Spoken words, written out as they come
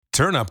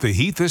Turn up the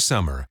heat this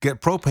summer.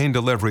 Get propane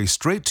delivery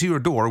straight to your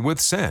door with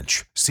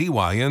Cinch.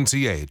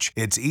 CYNCH.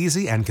 It's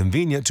easy and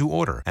convenient to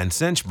order, and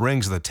Cinch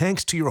brings the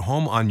tanks to your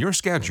home on your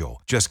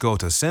schedule. Just go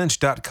to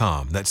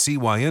cinch.com. That's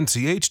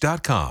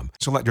CYNCH.com.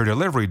 Select your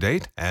delivery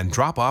date and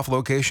drop-off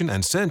location,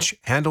 and Cinch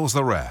handles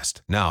the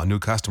rest. Now, new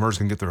customers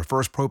can get their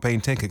first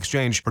propane tank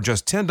exchange for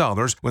just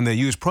 $10 when they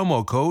use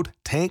promo code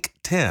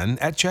TANK10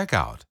 at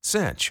checkout.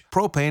 Cinch.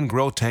 Propane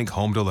grill tank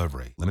home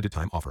delivery. Limited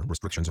time offer.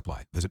 Restrictions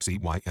apply. Visit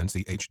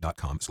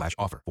CYNCH.com/offer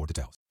for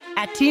details.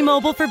 At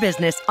T-Mobile for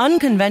Business,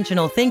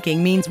 unconventional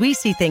thinking means we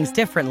see things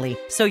differently,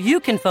 so you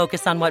can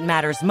focus on what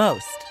matters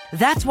most.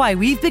 That's why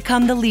we've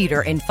become the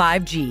leader in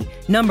 5G,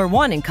 number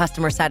one in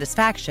customer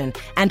satisfaction,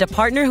 and a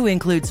partner who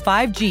includes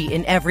 5G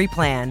in every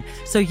plan,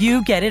 so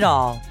you get it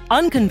all.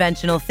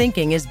 Unconventional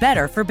thinking is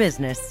better for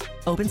business.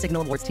 Open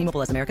Signal awards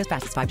T-Mobile as America's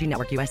fastest 5G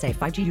network USA.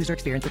 5G user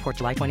experience report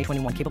July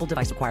 2021. Capable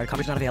device required.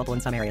 Coverage not available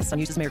in some areas. Some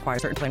uses may require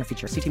certain plan or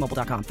features. See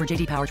T-Mobile.com. For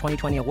JD Power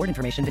 2020 award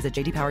information, visit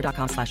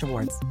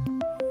jdpower.com/awards.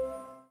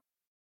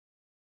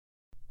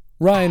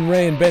 Ryan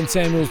Ray and Ben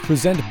Samuels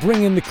present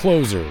Bring in the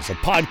Closers, a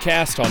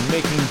podcast on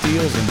making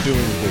deals and doing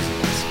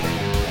business.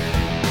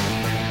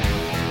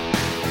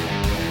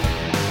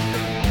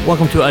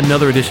 Welcome to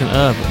another edition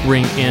of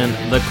Bring in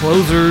the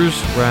Closers.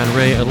 Ryan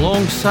Ray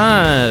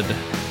alongside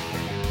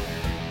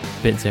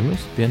Ben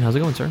Samuels. Ben, how's it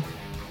going, sir?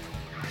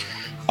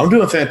 I'm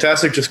doing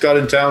fantastic. Just got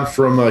in town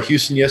from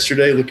Houston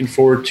yesterday. Looking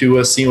forward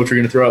to seeing what you're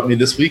going to throw at me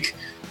this week.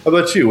 How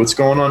about you? What's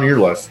going on in your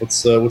life?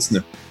 What's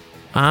new?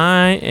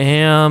 I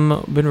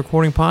am been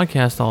recording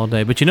podcasts all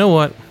day, but you know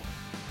what?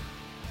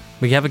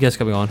 We have a guest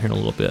coming on here in a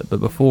little bit, but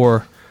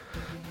before,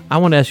 I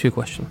want to ask you a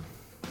question.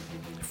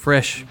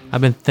 Fresh.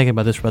 I've been thinking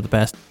about this for about the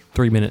past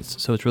 3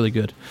 minutes, so it's really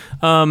good.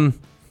 No,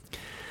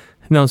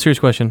 serious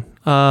question.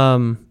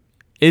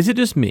 Is it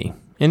just me?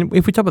 And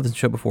if we talked about this in the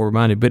show before,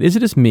 reminded, but is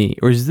it just me,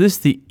 or is this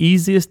the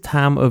easiest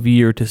time of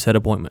year to set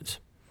appointments?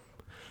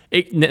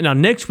 Now,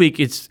 next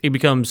week, it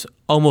becomes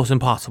almost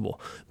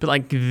impossible. But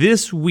like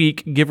this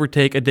week, give or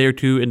take a day or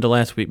two into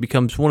last week,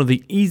 becomes one of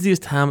the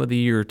easiest time of the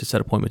year to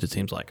set appointments, it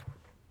seems like.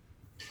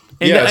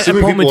 And yeah,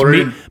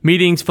 appointments,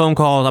 meetings, phone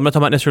calls. I'm not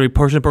talking about necessarily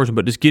person to person,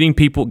 but just getting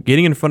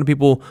in front of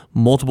people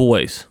multiple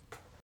ways.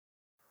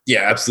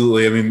 Yeah,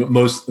 absolutely. I mean,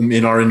 most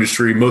in our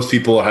industry, most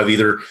people have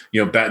either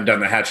battened down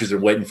the hatches or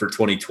waiting for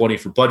 2020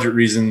 for budget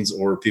reasons,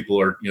 or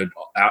people are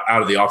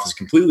out of the office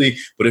completely.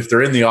 But if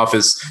they're in the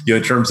office,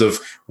 in terms of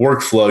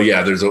workflow,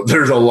 yeah, there's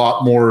a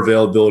lot more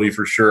availability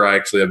for sure.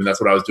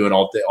 That's what I was doing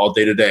all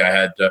day today. I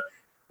had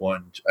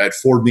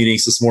 4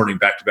 meetings this morning,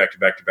 back to back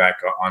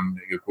on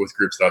with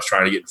groups that I was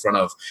trying to get in front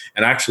of.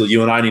 And actually,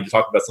 you and I need to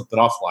talk about something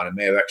offline. I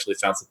may have actually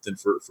found something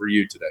for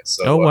you today.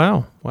 So,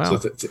 wow. So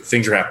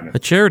things are happening. A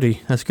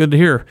charity. That's good to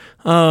hear.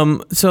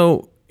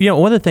 So,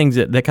 one of the things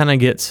that kind of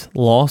gets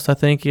lost, I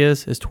think,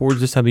 is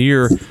towards this time of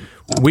year,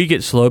 we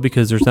get slow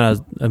because there's not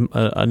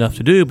enough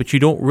to do, but you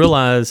don't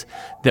realize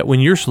that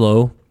when you're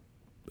slow,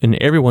 and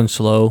everyone's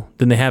slow,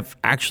 then they have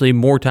actually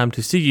more time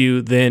to see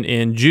you than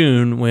in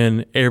June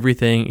when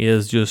everything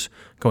is just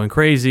going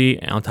crazy.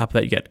 And on top of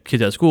that, you got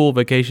kids out of school,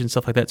 vacation,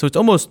 stuff like that. So it's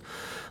almost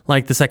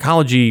like the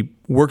psychology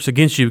works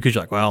against you because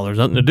you're like, well, there's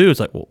nothing to do. It's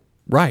like, well,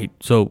 right.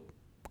 So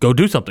go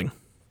do something.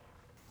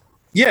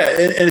 Yeah,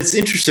 and it's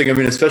interesting. I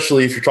mean,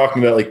 especially if you're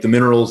talking about like the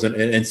minerals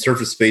and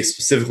surface space,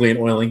 specifically in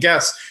oil and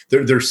gas,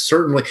 there's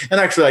certainly, and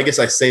actually, I guess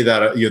I say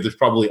that, there's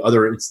probably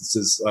other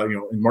instances,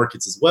 in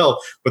markets as well,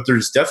 but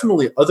there's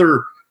definitely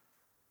other.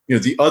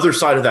 The other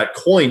side of that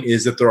coin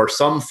is that there are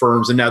some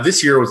firms, and now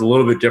this year was a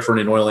little bit different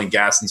in oil and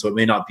gas, and so it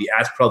may not be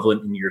as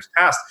prevalent in years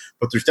past,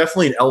 but there's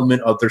definitely an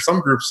element of, there's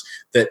some groups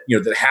that,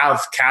 that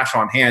have cash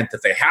on hand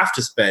that they have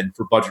to spend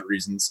for budget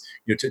reasons,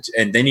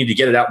 and they need to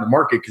get it out in the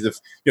market, because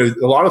if,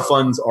 a lot of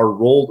funds are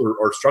rolled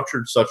or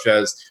structured such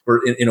as, or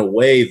in a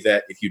way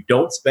that if you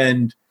don't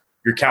spend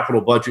your capital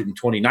budget in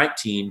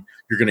 2019,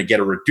 you're going to get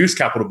a reduced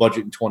capital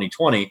budget in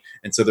 2020.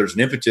 And so there's an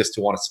impetus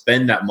to want to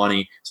spend that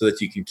money so that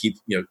you can keep,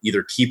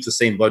 either keep the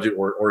same budget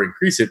or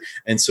increase it.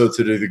 And so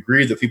to the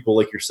degree that people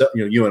like yourself,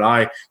 you and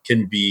I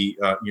can be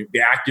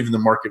active in the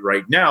market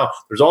right now,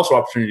 there's also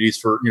opportunities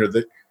for,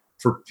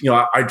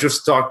 I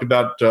just talked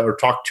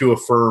to a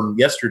firm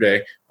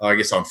yesterday,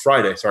 on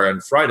Friday,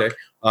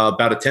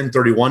 about a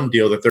 1031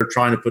 deal that they're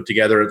trying to put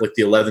together at like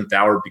the 11th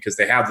hour because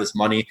they have this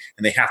money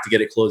and they have to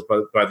get it closed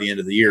by the end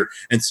of the year.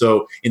 And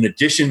so in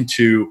addition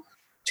to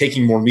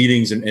taking more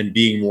meetings and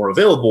being more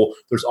available,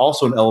 there's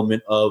also an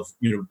element of,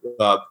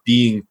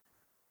 being,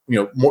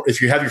 more,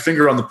 if you have your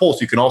finger on the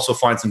pulse, you can also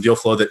find some deal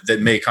flow that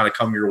may kind of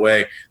come your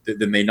way that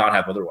may not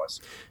have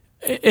otherwise.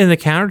 And the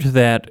counter to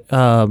that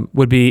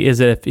is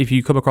that if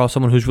you come across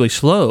someone who's really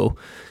slow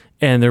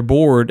and they're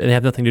bored and they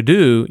have nothing to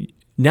do,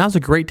 now's a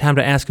great time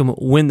to ask them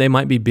when they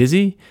might be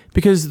busy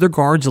because their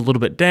guard's a little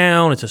bit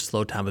down. It's a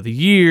slow time of the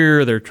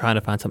year. They're trying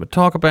to find something to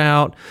talk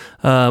about.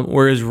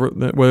 Whereas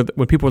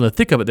when people are in the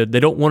thick of it, they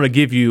don't want to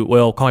give you,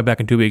 well, call me back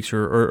in 2 weeks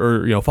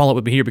or follow up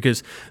with me here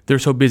because they're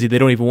so busy. They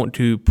don't even want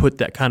to put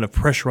that kind of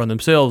pressure on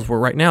themselves where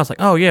right now it's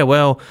like, oh yeah,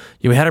 well,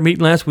 we had our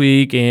meeting last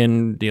week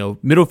and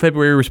middle of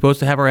February we're supposed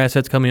to have our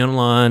assets coming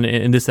online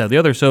and this, that, or the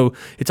other. So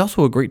it's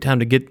also a great time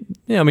to get,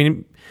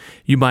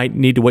 you might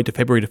need to wait to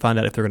February to find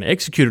out if they're going to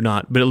execute or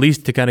not, but at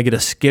least to kind of get a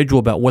schedule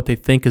about what they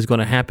think is going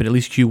to happen, at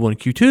least Q1 and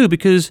Q2,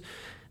 because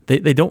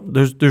they don't.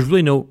 There's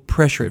really no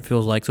pressure. It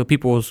feels like so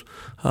people's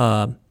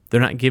they're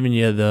not giving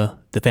you the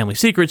family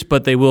secrets,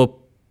 but they will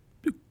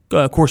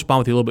correspond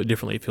with you a little bit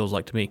differently. It feels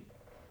like to me.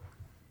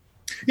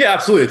 Yeah,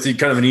 absolutely. It's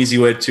kind of an easy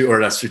way to,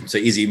 or I shouldn't say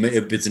easy,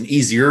 it's an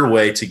easier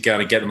way to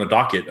kind of get on the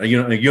docket.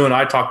 You and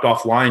I talked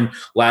offline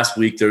last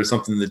week. There was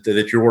something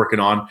that you're working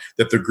on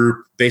that the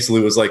group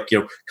basically was like,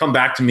 come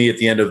back to me at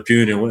the end of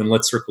June and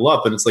let's circle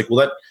up. And it's like,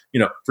 well,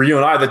 that, for you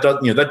and I,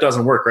 that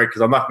doesn't work, right?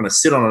 Because I'm not going to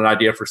sit on an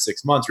idea for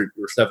 6 months or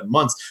 7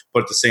 months,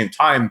 but at the same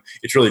time,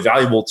 it's really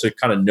valuable to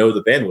kind of know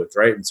the bandwidth,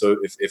 right? And so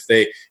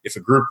if a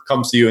group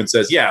comes to you and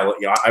says, yeah,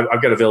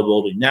 I've got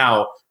availability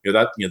now,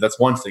 that's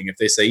one thing. If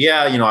they say,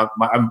 yeah,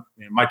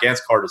 my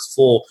dance card is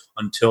full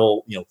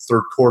until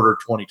third quarter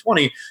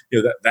 2020,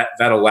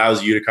 that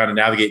allows you to kind of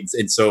navigate.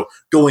 And so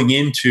going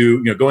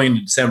into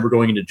December,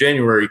 going into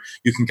January,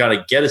 you can kind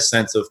of get a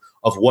sense of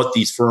what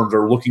these firms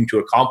are looking to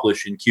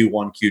accomplish in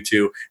Q1,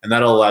 Q2, and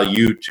that'll allow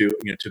you to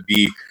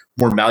be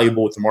more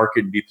malleable with the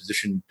market and be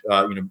positioned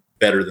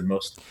better than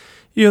most.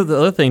 The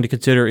other thing to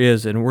consider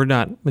is, and we're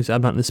not, at least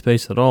I'm not in this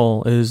space at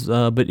all, is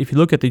but if you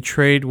look at the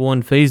Trade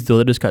One phase deal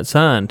that just got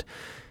signed,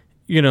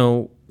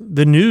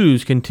 the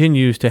news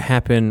continues to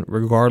happen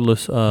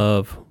regardless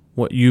of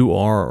what you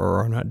are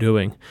or are not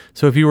doing.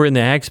 So if you were in the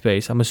ag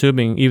space, I'm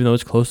assuming even though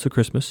it's close to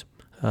Christmas,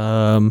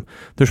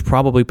 there's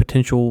probably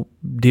potential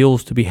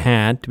deals to be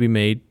had, to be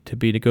made, to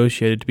be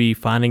negotiated, to be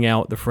finding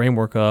out the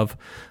framework of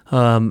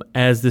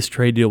as this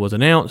trade deal was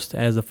announced,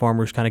 as the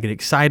farmers kind of get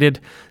excited,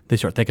 they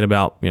start thinking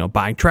about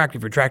buying tractor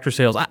for tractor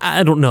sales.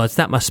 I don't know, it's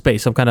not my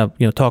space. I'm kind of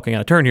talking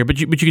out of turn here,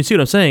 but you can see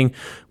what I'm saying.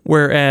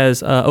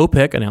 Whereas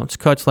OPEC announced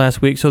cuts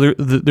last week, so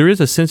there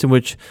is a sense in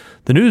which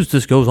the news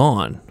just goes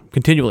on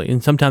continually,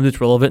 and sometimes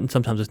it's relevant and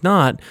sometimes it's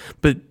not.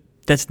 But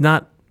that's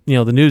not.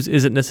 The news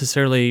isn't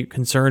necessarily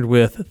concerned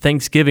with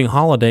Thanksgiving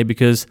holiday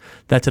because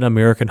that's an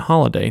American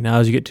holiday. Now,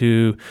 as you get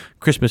to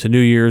Christmas and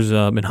New Year's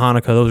and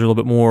Hanukkah, those are a little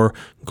bit more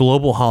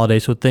global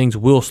holidays, so things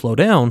will slow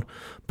down,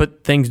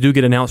 but things do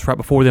get announced right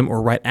before them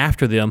or right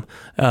after them.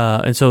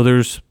 And so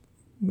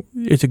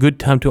it's a good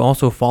time to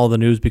also follow the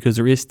news because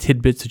there is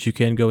tidbits that you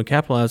can go and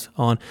capitalize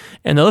on.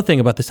 And the other thing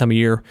about this time of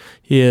year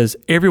is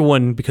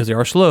everyone, because they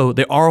are slow,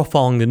 they are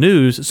following the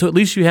news. So at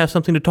least you have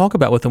something to talk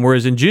about with them.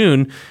 Whereas in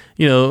June,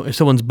 if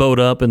someone's bowed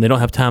up and they don't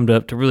have time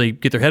to really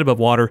get their head above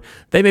water,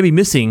 they may be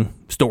missing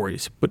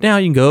stories. But now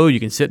you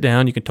can sit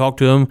down, you can talk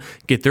to them,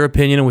 get their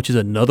opinion, which is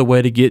another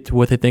way to get to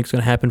what they think is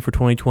going to happen for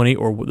 2020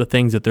 or the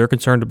things that they're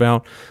concerned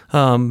about.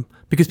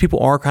 Because people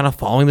are kind of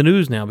following the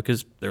news now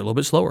because they're a little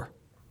bit slower.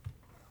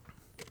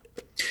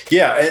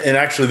 Yeah, and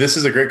actually, this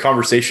is a great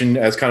conversation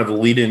as kind of a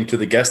lead in to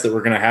the guest that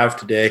we're going to have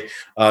today,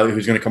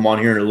 who's going to come on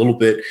here in a little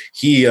bit.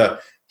 He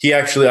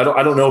actually, I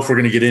don't know if we're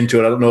going to get into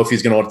it. I don't know if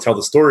he's going to want to tell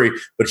the story,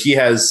 but he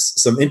has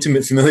some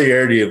intimate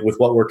familiarity with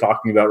what we're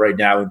talking about right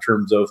now in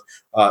terms of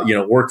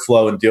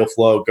workflow and deal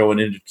flow going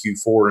into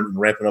Q4 and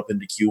ramping up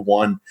into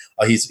Q1.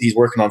 He's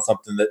working on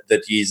something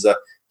that he's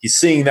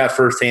seeing that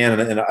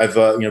firsthand, and I've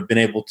been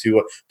able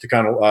to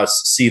kind of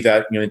see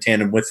that in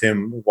tandem with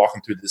him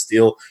walking through this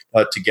deal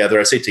together.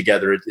 I say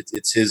together;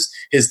 it's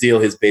his deal,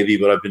 his baby,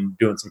 but I've been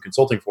doing some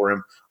consulting for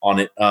him on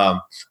it.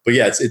 But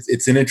yeah,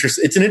 it's an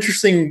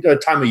interesting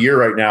time of year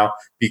right now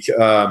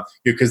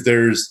because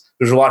there's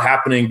a lot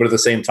happening, but at the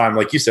same time,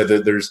 like you said,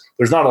 there's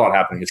not a lot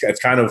happening. It's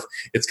kind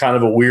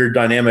of a weird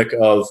dynamic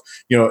of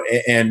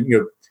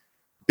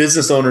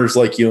business owners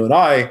like you and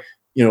I.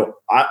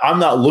 I'm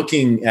not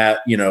looking at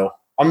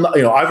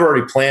I've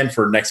already planned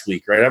for next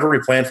week, right? I've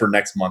already planned for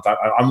next month.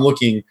 I'm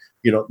looking,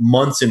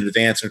 months in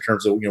advance in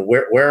terms of,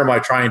 where am I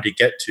trying to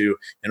get to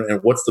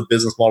and what's the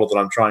business model that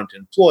I'm trying to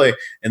employ?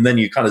 And then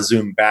you kind of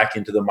zoom back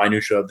into the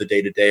minutia of the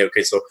day to day.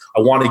 Okay, so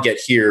I want to get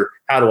here.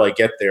 How do I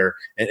get there?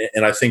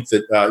 And I think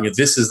that,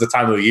 this is the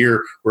time of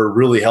year where it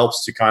really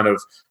helps to kind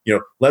of,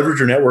 leverage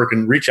your network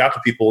and reach out to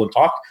people and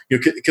talk,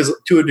 because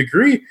to a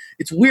degree,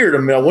 it's weird. I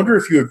mean, I wonder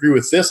if you agree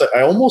with this.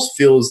 I almost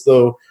feel as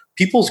though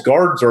people's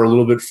guards are a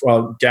little bit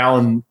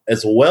down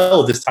as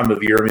well this time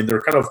of year. I mean,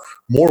 they're kind of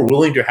more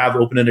willing to have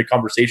open-ended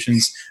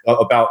conversations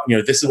about,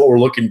 this is what we're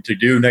looking to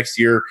do next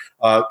year,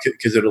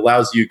 because it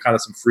allows you kind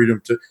of some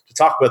freedom to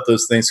talk about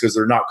those things because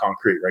they're not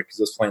concrete, right? Because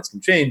those plans can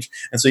change.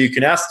 And so you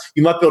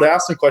might be able to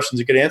ask some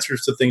questions and get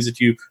answers to things that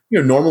you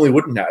normally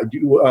wouldn't have.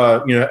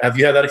 Have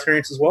you had that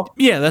experience as well?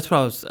 Yeah, that's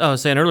what I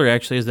was saying earlier,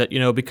 actually, is that,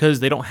 because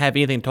they don't have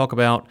anything to talk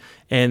about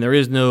and there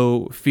is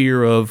no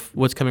fear of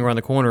what's coming around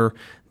the corner,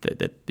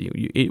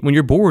 when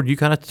you're bored, you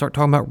kind of start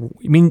talking about.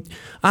 I mean,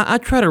 I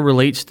try to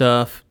relate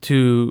stuff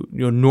to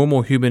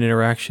normal human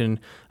interaction,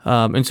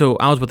 and so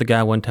I was with a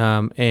guy one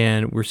time,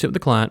 and we were sitting with the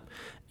client,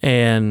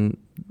 and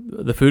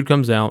the food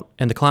comes out,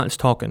 and the client's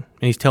talking,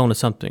 and he's telling us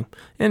something,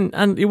 and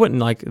it wasn't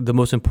like the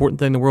most important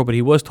thing in the world, but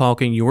he was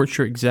talking. You weren't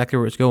sure exactly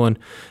where it's going,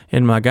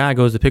 and my guy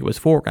goes to pick up his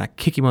fork, and I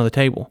kick him on the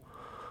table,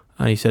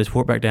 and he says,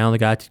 "Fork back down." The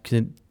guy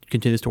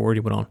continue the story, he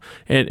went on.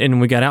 And when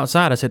we got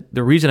outside, I said,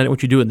 the reason I didn't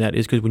want you doing that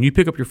is because when you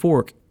pick up your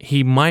fork,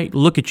 he might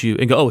look at you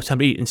and go, "Oh, it's time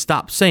to eat," and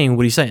stop saying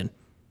what he's saying.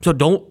 So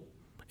don't,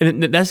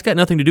 and that's got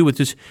nothing to do with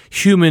just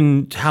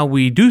human, how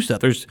we do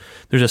stuff. There's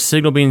a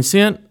signal being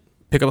sent,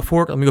 pick up a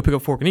fork, let me go pick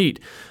up a fork and eat.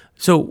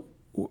 So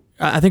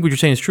I think what you're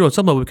saying is true on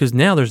some level, because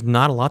now there's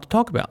not a lot to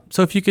talk about.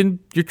 So if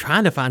you're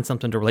trying to find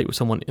something to relate with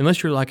someone,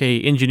 unless you're like a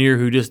engineer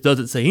who just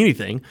doesn't say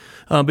anything,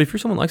 but if you're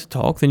someone who likes to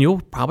talk, then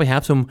you'll probably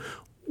have some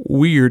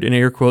weird, in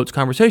air quotes,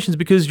 conversations,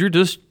 because you're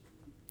just,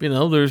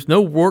 there's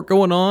no work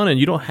going on and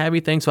you don't have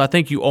anything. So I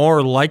think you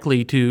are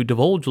likely to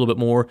divulge a little bit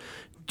more,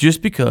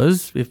 just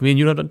because if me and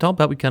you don't talk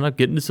about, we kind of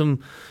get into some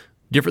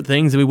different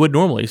things than we would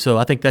normally. So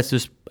I think that's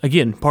just,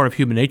 again, part of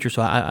human nature.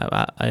 So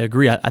I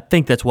agree. I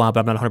think that's why, but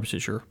I'm not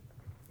 100% sure.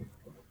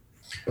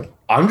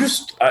 I'm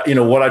just,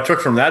 what I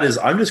took from that is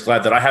I'm just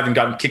glad that I haven't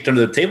gotten kicked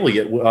under the table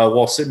yet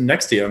while sitting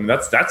next to you. I mean,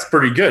 that's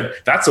pretty good.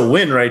 That's a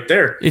win right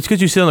there. It's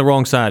because you sit on the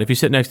wrong side. If you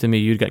sit next to me,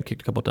 you'd gotten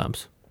kicked a couple of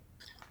times.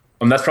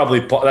 That's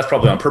probably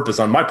on purpose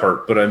on my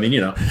part, but I mean,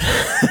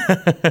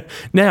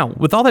 Now,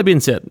 with all that being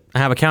said, I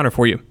have a counter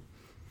for you.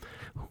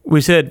 We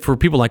said for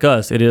people like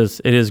us, it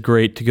is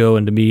great to go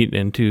and to meet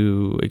and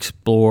to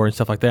explore and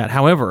stuff like that.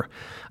 However,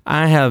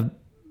 I have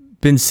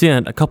been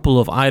sent a couple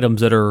of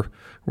items that are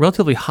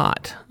relatively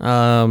hot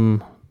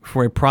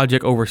for a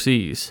project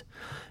overseas,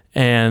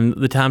 and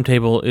the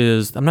timetable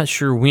is, I'm not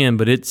sure when,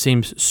 but it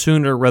seems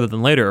sooner rather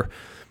than later.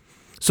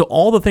 So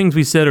all the things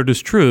we said are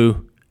just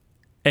true,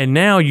 and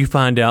now you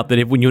find out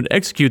that when you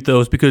execute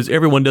those, because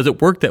everyone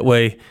doesn't work that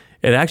way,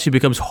 it actually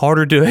becomes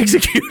harder to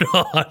execute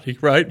on,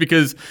 right?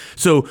 Because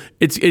so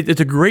it's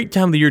a great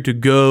time of the year to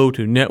go,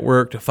 to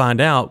network, to find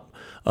out,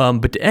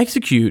 but to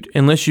execute,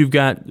 unless you've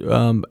got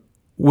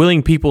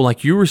willing people,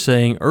 like you were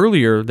saying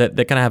earlier, that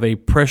kind of have a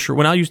pressure.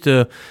 When I used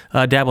to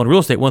dabble in real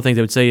estate, one of the things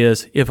they would say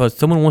is, if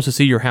someone wants to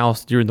see your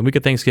house during the week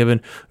of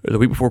Thanksgiving or the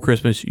week before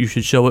Christmas, you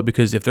should show it,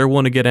 because if they're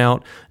willing to get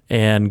out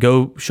and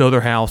go show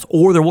their house,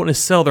 or they're wanting to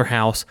sell their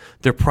house,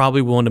 they're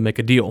probably willing to make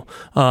a deal.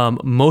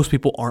 Most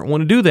people aren't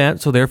wanting to do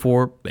that, so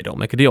therefore they don't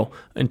make a deal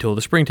until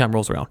the springtime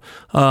rolls around.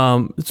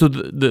 So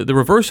the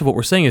reverse of what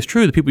we're saying is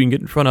true. The people you can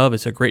get in front of,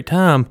 it's a great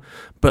time,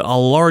 but a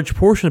large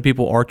portion of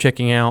people are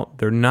checking out.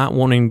 They're not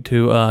wanting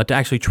to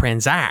actually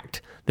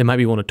transact. They might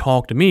be wanting to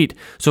talk, to meet.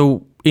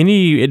 So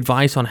any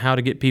advice on how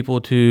to get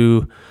people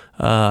to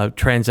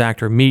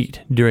transact or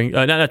meet during,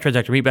 not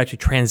transact or meet, but actually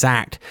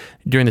transact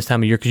during this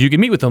time of year? Because you can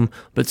meet with them,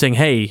 but saying,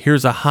 "Hey,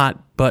 here's a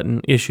hot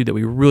button issue that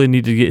we really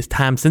need to get, is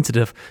time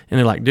sensitive." And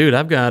they're like, "Dude,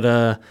 I've got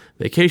a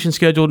vacation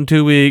scheduled in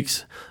 2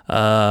 weeks.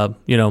 I'd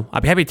be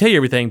happy to tell you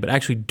everything, but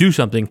actually do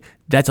something."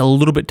 That's a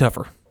little bit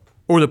tougher.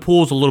 Or the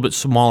pool's a little bit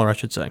smaller, I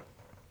should say.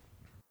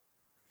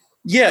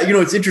 Yeah,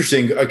 it's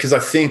interesting because I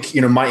think,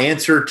 my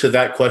answer to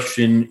that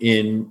question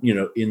in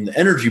the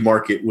energy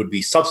market would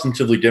be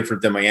substantively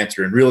different than my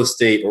answer in real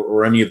estate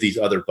or any of these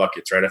other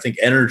buckets, right? I think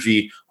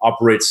energy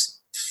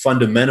operates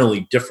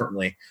fundamentally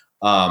differently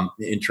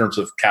in terms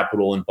of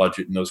capital and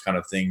budget and those kind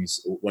of things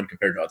when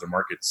compared to other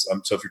markets.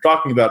 So if you're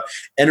talking about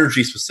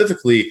energy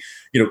specifically,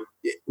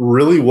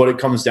 really what it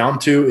comes down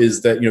to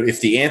is that, if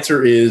the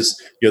answer is,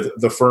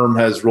 the firm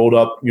has rolled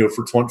up,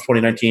 for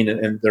 2019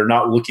 and they're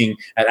not looking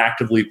at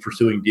actively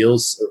pursuing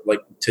deals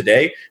like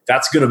today,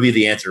 that's going to be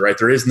the answer, right?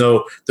 There is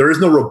no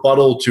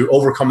rebuttal to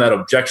overcome that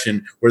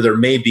objection where there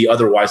may be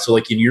otherwise. So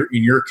like in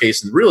your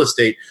case in real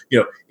estate,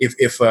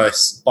 if a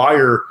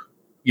buyer,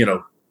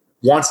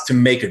 wants to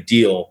make a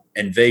deal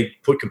and they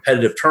put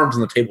competitive terms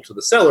on the table to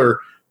the seller,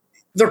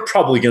 they're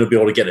probably going to be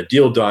able to get a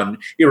deal done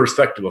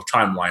irrespective of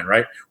timeline,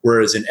 right?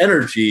 Whereas in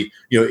energy,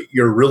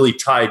 you're really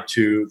tied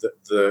to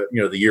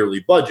the yearly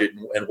budget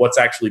and what's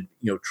actually,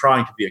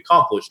 trying to be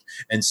accomplished.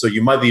 And so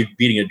you might be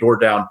beating a door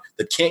down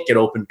that can't get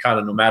open kind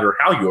of no matter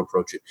how you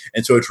approach it.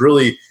 And so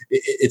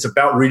it's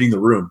about reading the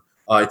room.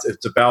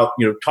 It's about,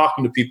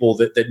 talking to people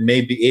that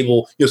may be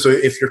able, so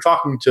if you're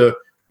talking to,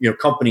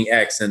 company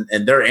X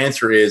and their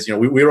answer is,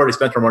 we already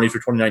spent our money for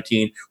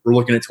 2019. We're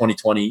looking at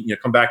 2020,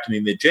 come back to me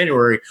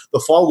mid-January.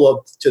 The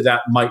follow-up to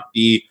that might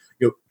be,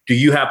 do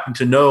you happen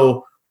to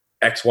know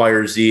X, Y,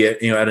 or Z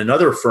at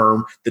another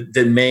firm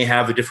that may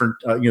have a different,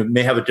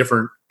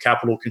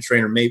 capital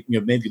constraint or may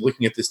be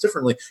looking at this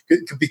differently?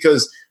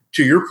 Because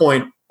to your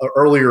point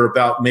earlier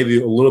about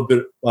maybe a little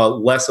bit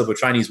less of a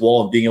Chinese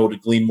wall and being able to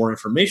glean more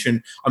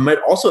information, I might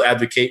also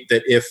advocate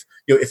that if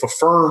a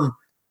firm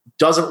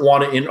doesn't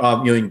want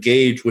to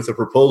engage with a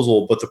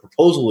proposal, but the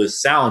proposal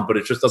is sound, but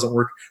it just doesn't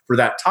work for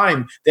that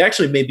time, they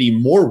actually may be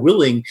more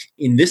willing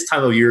in this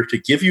time of year to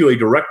give you a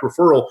direct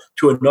referral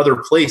to another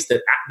place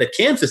that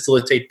can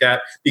facilitate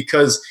that,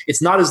 because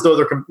it's not as though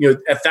they're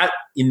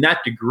in that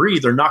degree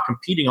they're not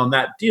competing on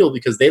that deal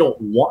because they don't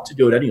want to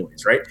do it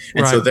anyways, right?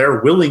 And so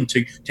they're willing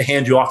to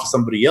hand you off to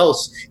somebody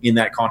else in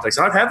that context.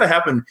 And I've had that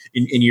happen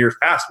in years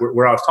past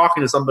where I was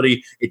talking to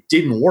somebody, it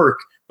didn't work,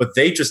 but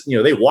they just,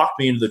 they walked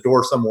me into the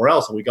door somewhere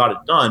else and we got it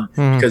done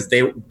because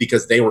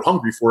they were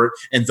hungry for it.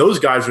 And those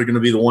guys are going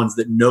to be the ones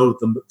that know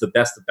the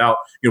best about,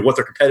 what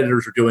their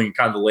competitors are doing and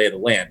kind of the lay of the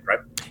land, right?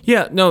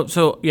 Yeah, no.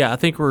 So I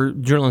think we're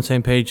generally on the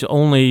same page. The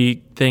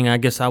only thing I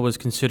guess I was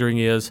considering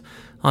is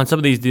on some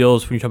of these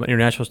deals, when you're talking about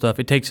international stuff,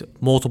 it takes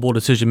multiple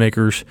decision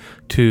makers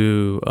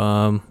to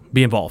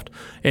be involved.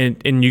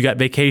 And you got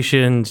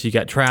vacations, you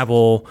got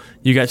travel,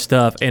 you got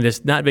stuff, and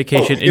it's not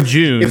vacation in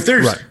June. If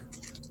there's,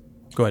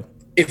 Go ahead.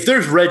 If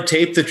there's red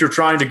tape that you're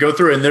trying to go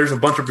through and there's a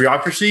bunch of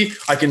bureaucracy,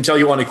 I can tell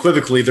you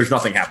unequivocally there's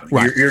nothing happening.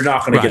 Right. You're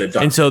not going to get it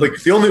done. And so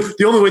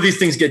the only way these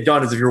things get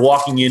done is if you're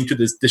walking into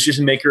this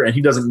decision maker and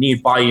he doesn't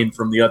need buy-in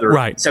from the other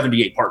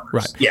 78 partners.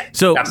 Right. Yeah.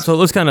 So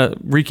let's kind of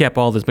recap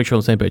all this, make sure we're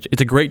on the same page.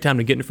 It's a great time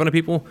to get in front of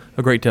people,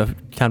 a great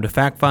time to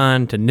fact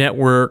find, to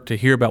network, to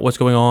hear about what's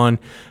going on.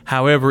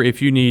 However,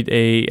 if you need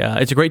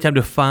it's a great time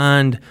to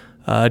find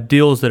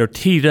deals that are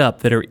teed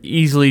up, that are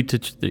easy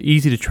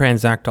to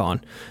transact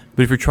on.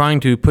 But if you're trying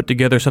to put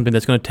together something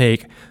that's going to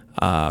take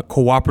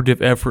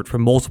cooperative effort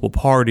from multiple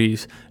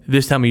parties,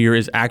 this time of year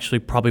is actually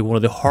probably one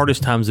of the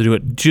hardest times to do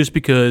it, just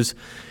because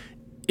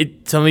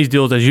some of these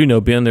deals, as you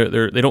know, Ben,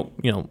 they don't,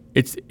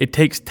 it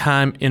takes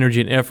time, energy,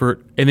 and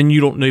effort, and then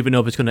you don't even know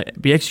if it's going to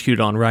be executed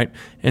on, right?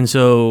 And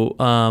so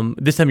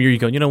this time of year, you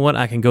go, you know what,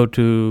 I can go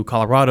to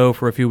Colorado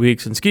for a few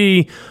weeks and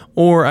ski,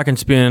 or I can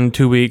spend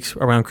 2 weeks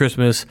around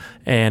Christmas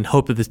and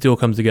hope that this deal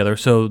comes together.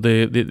 So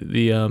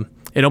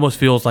it almost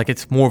feels like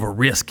it's more of a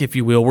risk, if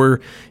you will. Where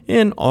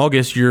in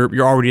August, you're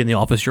already in the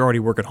office, you're already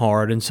working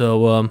hard, and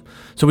so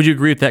would you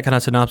agree with that kind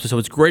of synopsis? So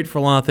it's great for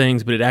a lot of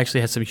things, but it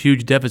actually has some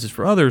huge deficits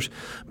for others.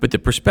 But the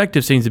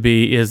perspective seems to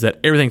be is that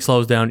everything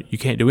slows down, you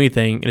can't do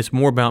anything, and it's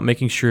more about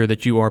making sure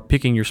that you are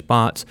picking your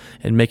spots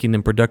and making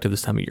them productive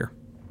this time of year.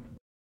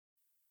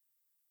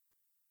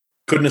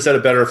 Couldn't have said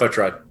it better if I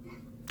tried.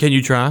 Can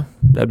you try?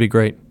 That'd be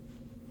great.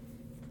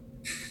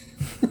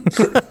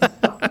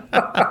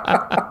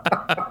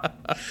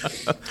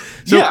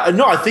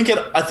 I think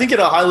at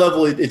a high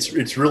level,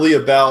 it's really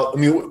about. I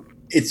mean,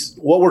 it's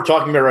what we're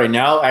talking about right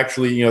now.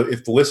 Actually,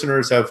 if the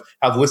listeners have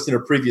listened to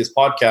previous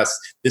podcasts,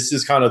 this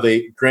is kind of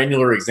a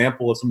granular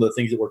example of some of the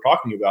things that we're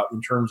talking about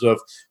in terms of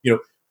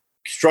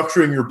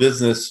structuring your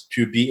business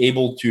to be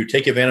able to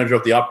take advantage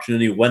of the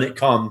opportunity when it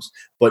comes,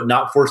 but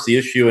not force the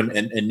issue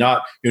and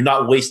not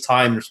waste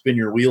time or spin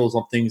your wheels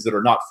on things that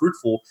are not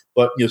fruitful.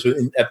 But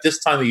at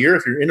this time of year,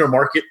 if you're in a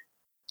market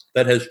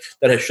that has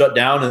shut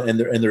down and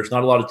there's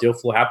not a lot of deal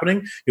flow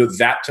happening,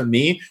 that to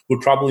me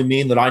would probably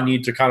mean that I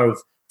need to kind of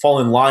fall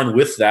in line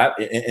with that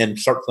and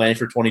start planning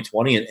for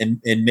 2020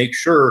 and make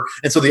sure.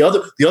 And so the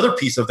other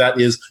piece of that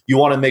is you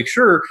want to make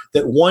sure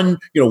that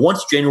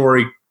once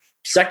January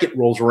 2nd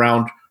rolls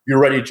around, you're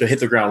ready to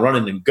hit the ground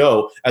running and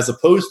go, as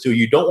opposed to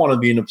you don't want to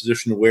be in a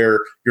position where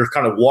you're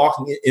kind of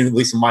walking in, at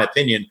least in my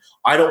opinion,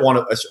 I don't want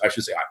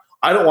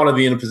to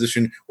be in a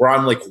position where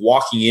I'm like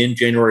walking in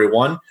January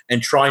 1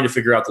 and trying to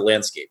figure out the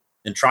landscape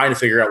and trying to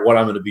figure out what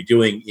I'm going to be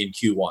doing in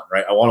Q1,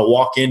 right? I want to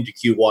walk into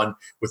Q1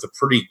 with a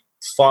pretty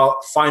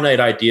finite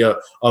idea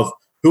of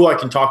who I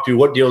can talk to,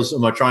 what deals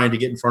am I trying to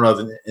get in front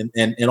of,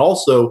 and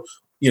also,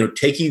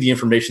 taking the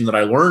information that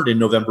I learned in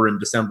November and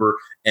December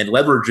and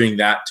leveraging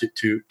that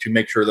to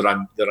make sure that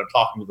I'm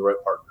talking to the right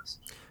partners.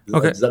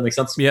 Does that make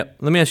sense? Yeah.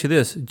 Let me ask you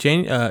this: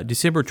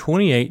 December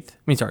 27th,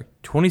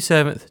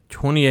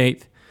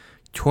 28th,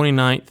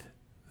 29th,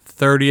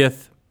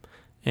 30th,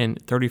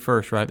 and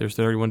 31st. Right? There's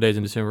 31 days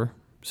in December.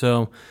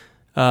 So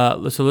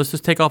let's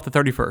just take off the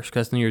 31st because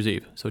that's New Year's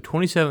Eve. So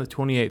 27th,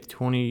 28th,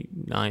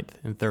 29th,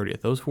 and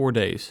 30th. Those 4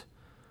 days.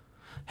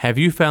 Have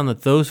you found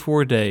that those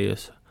 4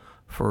 days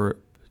for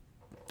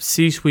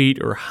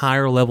C-suite or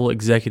higher level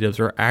executives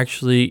are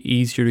actually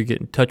easier to get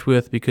in touch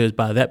with, because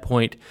by that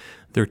point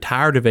they're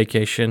tired of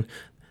vacation,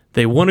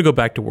 they want to go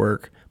back to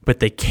work, but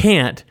they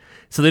can't,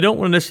 so they don't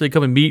want to necessarily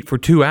come and meet for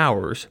 2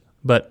 hours,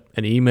 but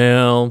an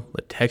email,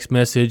 a text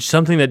message,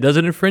 something that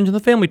doesn't infringe on the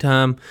family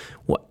time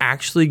will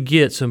actually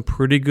get some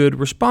pretty good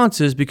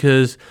responses,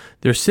 because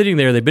they're sitting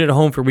there, they've been at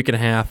home for a week and a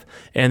half,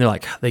 and they're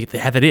like, they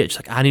have that itch,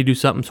 like, I need to do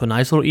something. So a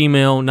nice little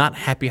email, not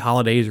happy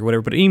holidays or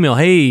whatever, but an email,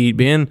 hey,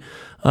 Ben,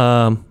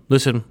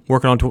 listen,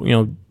 working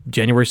on,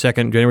 January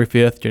 2nd, January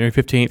 5th, January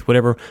 15th,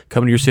 whatever,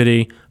 coming to your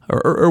city,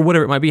 or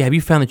whatever it might be. Have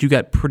you found that you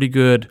got pretty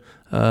good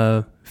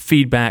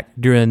feedback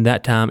during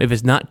that time, if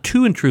it's not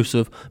too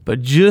intrusive,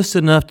 but just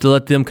enough to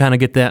let them kind of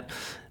get that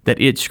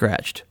itch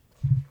scratched?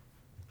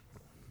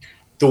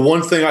 The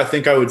one thing I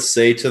think I would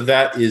say to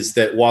that is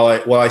that while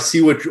I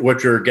see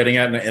what you're getting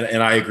at,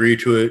 and I agree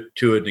to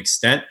an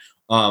extent,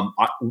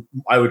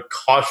 I would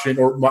caution,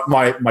 or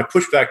my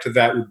pushback to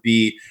that would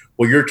be,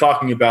 what you're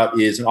talking about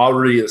is an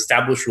already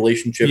established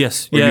relationship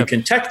where you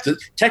can text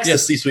the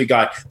C-suite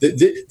guy.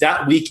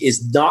 That week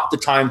is not the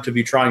time to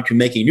be trying to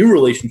make a new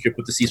relationship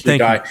with the C-suite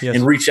guy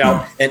and reach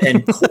out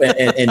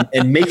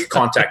and make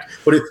contact.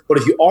 But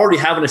if you already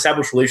have an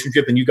established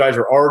relationship and you guys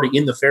are already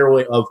in the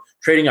fairway of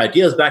trading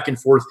ideas back and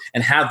forth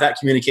and have that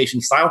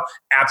communication style,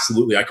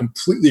 absolutely, I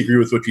completely agree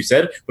with what you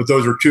said. But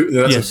those are two.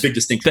 That's a big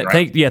distinction.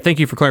 Thank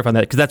you for clarifying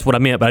that, because that's what I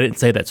meant, but I didn't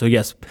say that. So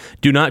yes,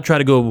 do not try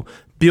to go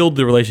build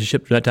the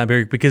relationship for that time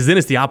period, because then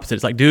it's the opposite.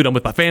 It's like, dude, I'm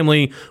with my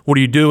family. What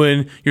are you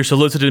doing? You're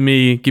soliciting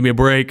me. Give me a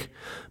break.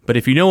 But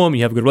if you know them,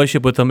 you have a good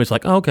relationship with them, it's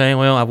like, okay,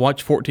 well, I've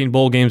watched 14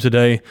 bowl games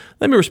today.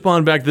 Let me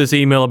respond back to this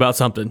email about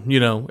something,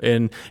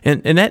 and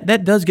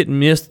that does get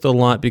missed a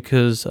lot,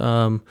 because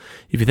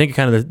if you think of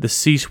kind of the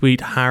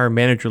C-suite higher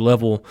manager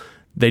level,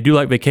 they do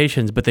like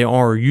vacations, but they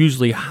are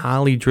usually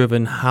highly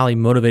driven, highly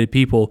motivated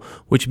people,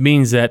 which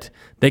means that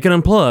they can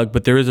unplug,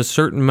 but there is a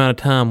certain amount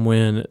of time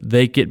when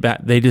they get back,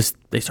 they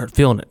start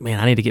feeling it. Man,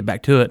 I need to get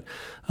back to it.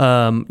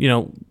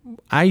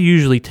 I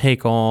usually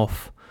take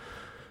off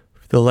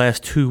the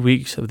last 2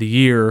 weeks of the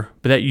year,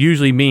 but that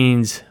usually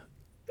means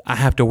I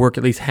have to work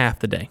at least half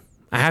the day.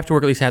 I have to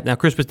work at least half. Now,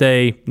 Christmas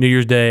Day, New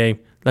Year's Day,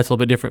 that's a little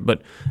bit different,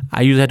 but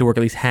I usually have to work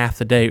at least half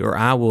the day, or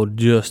I will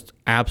just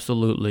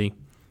absolutely,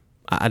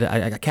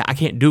 I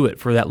can't do it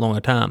for that long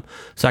a time.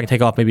 So I can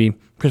take off maybe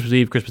Christmas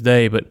Eve, Christmas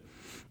Day, but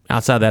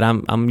outside that,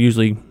 I'm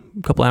usually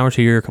a couple hours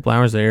here, a couple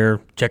hours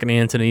there, checking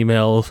in, sending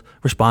emails,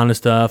 responding to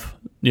stuff,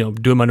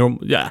 doing my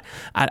normal. Yeah,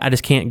 I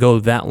just can't go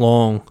that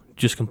long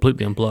just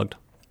completely unplugged.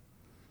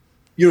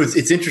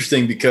 It's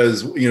interesting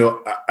because,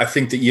 I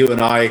think that you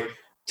and I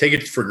take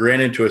it for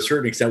granted to a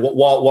certain extent.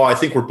 While I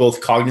think we're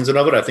both cognizant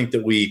of it, I think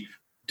that we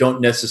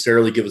don't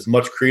necessarily give as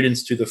much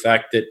credence to the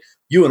fact that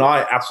you and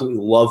I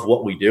absolutely love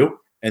what we do.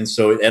 And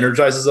so it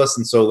energizes us.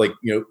 And so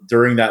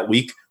during that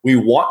week, we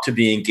want to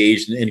be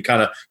engaged and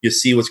kind of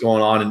see what's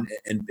going on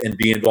and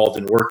be involved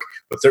in work.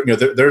 But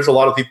there's a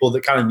lot of people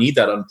that kind of need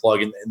that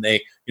unplug, and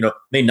they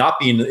may not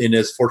be in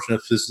as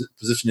fortunate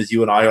position as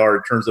you and I are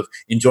in terms of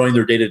enjoying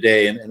their day to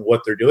day and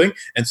what they're doing.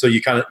 And so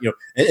you kind of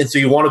and so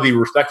you want to be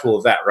respectful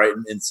of that, right?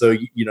 And so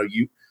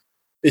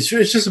it's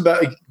just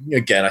about,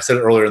 again, I said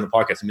it earlier in the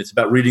podcast, it's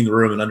about reading the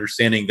room and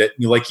understanding that,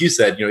 like you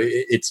said,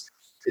 it's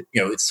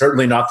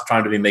certainly not the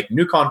time to be making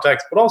new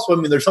contacts, but also,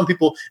 there's some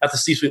people at the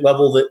C-suite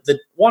level that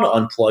want to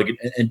unplug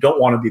and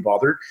don't want to be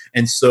bothered.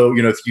 And so,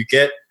 if you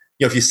get,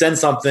 if you send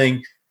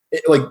something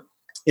like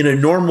in a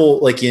normal,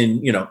 like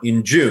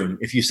in June,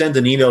 if you send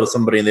an email to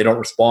somebody and they don't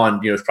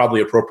respond, it's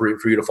probably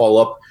appropriate for you to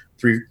follow up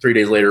three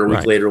days later, a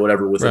week later,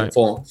 whatever, with a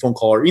phone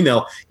call or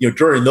email.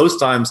 During those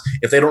times,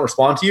 if they don't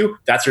respond to you,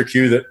 that's your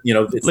cue that,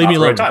 it's leave not me the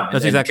alone. right time.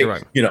 That's exactly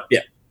right.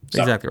 So.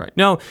 Exactly right.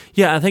 No,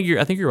 yeah, I think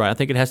you're right. I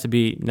think it has to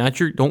be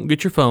don't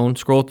get your phone,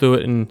 scroll through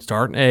it, and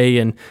start an A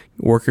and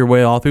work your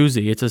way all through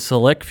Z. It's a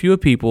select few of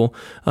people.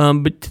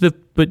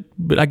 But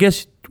I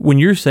guess when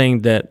you're saying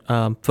that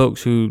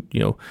folks who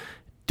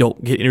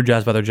don't get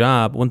energized by their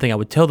job, one thing I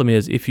would tell them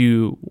is, if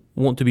you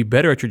want to be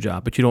better at your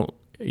job, but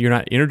you're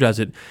not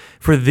energized.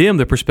 For them,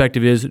 the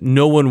perspective is,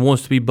 no one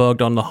wants to be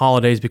bugged on the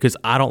holidays because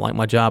I don't like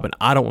my job and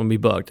I don't want to be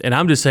bugged. And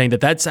I'm just saying that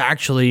that's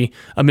actually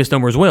a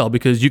misnomer as well,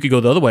 because you could go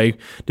the other way.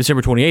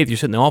 December 28th, you're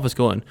sitting in the office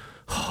going,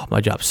 oh,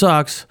 my job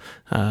sucks.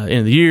 End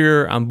of the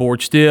year, I'm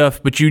bored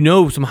stiff. But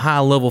some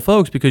high-level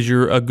folks, because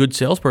you're a good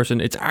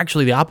salesperson, it's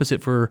actually the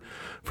opposite for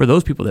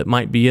those people that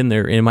might be in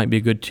there, and it might be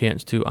a good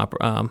chance to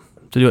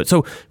do it.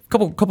 So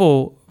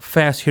couple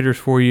fast hitters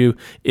for you.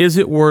 Is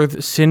it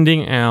worth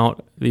sending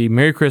out the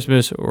Merry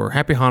Christmas or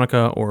Happy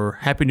Hanukkah or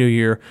Happy New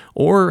Year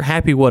or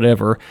Happy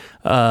whatever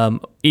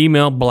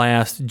email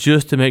blast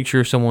just to make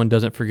sure someone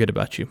doesn't forget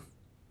about you?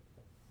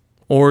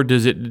 Or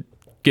does it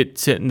get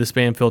sent in the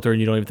spam filter and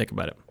you don't even think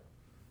about it?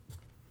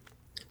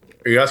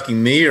 Are you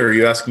asking me, or are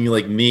you asking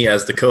me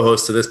as the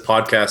co-host of this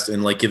podcast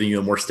and giving you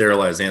a more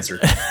sterilized answer?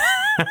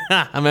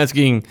 I'm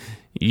asking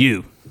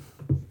you.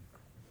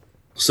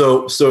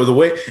 So the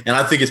way, and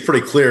I think it's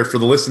pretty clear for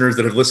the listeners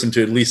that have listened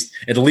to at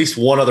least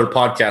one other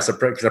podcast,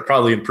 because I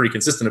probably am pretty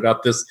consistent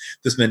about this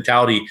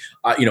mentality.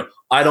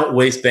 I don't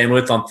waste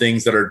bandwidth on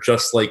things that are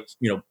just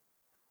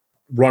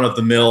run of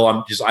the mill.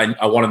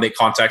 I want to make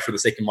contact for the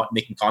sake of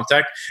making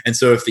contact. And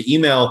so if the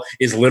email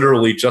is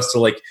literally just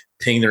to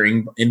ping their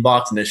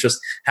inbox and it's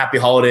just happy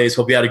holidays,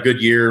 hope you had a good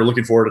year,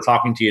 looking forward to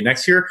talking to you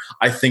next year,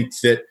 I think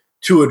that,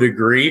 to a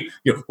degree,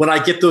 when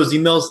I get those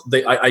emails,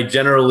 I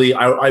generally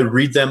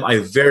read them. I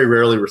very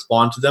rarely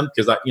respond to them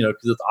because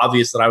it's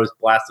obvious that I was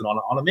blasted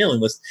on a mailing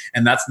list,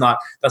 and that's not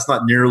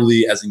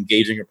nearly as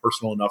engaging or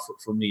personal enough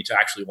for me to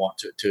actually want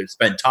to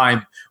spend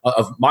time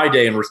of my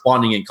day in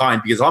responding in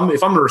kind. Because if I'm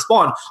going to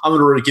respond, I'm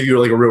going to give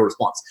you a real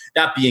response.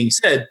 That being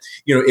said,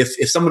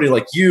 if somebody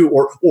like you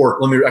or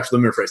let me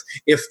rephrase,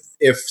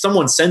 if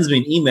someone sends me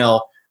an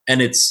email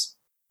and it's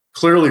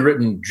clearly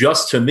written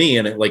just to me,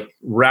 and it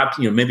wrapped,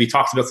 maybe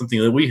talks about something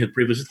that we had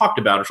previously talked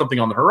about or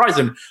something on the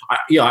horizon,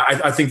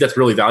 I think that's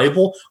really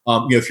valuable.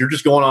 If you're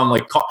just going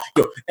on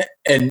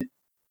and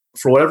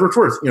for whatever it's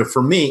worth,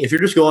 for me, if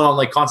you're just going on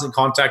like Constant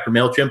Contact or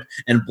MailChimp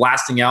and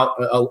blasting out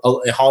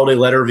a holiday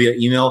letter via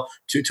email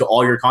to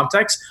all your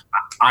contacts,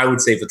 I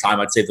would save the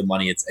time. I'd save the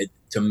money.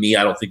 To me,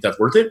 I don't think that's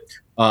worth it.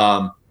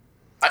 I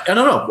don't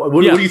know.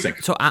 What do you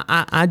think? So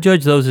I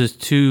judge those as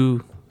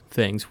two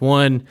things.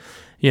 One,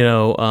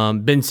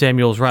 Ben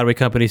Samuels, Right Away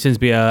Company, sends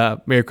me a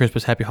Merry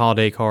Christmas, Happy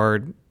Holiday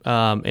card.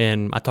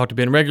 And I talk to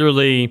Ben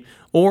regularly,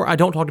 or I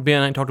don't talk to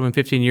Ben. I ain't talked to him in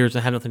 15 years.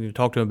 I have nothing to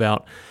talk to him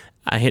about.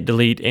 I hit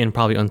delete and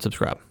probably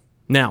unsubscribe.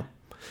 Now,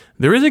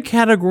 there is a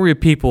category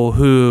of people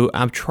who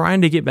I'm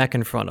trying to get back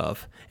in front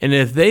of. And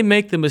if they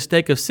make the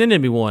mistake of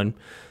sending me one,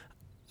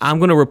 I'm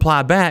going to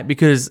reply back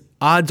because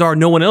odds are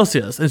no one else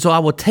is. And so I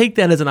will take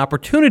that as an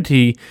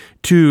opportunity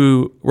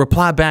to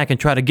reply back and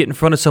try to get in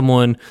front of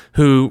someone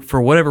who,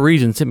 for whatever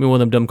reason, sent me one of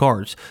them dumb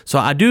cards. So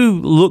I do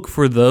look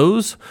for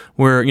those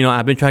where,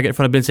 I've been trying to get in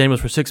front of Ben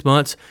Samuels for 6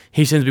 months.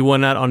 He sends me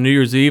one out on New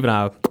Year's Eve and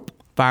I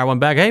fire one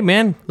back. Hey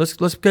man, let's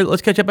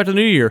catch up after the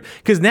new year.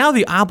 Because now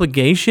the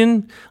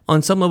obligation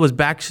on some level is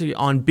back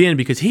on Ben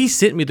because he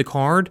sent me the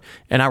card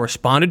and I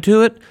responded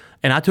to it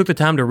and I took the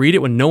time to read it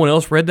when no one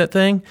else read that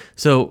thing.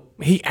 So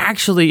he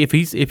actually, if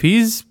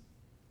he's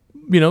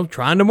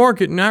trying to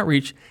market and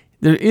outreach,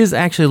 there is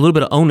actually a little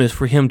bit of onus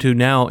for him to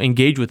now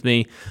engage with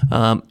me.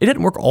 It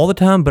doesn't work all the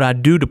time, but I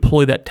do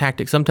deploy that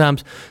tactic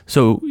sometimes.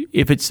 So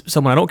if it's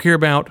someone I don't care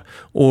about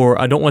or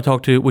I don't want to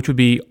talk to, which would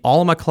be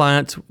all of my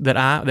clients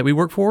that we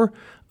work for,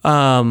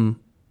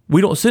 we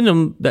don't send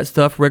them that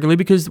stuff regularly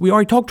because we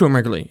already talk to them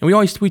regularly. And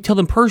we tell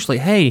them personally,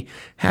 hey,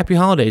 happy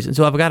holidays. And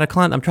so I've got a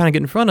client I'm trying to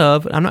get in front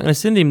of, I'm not going to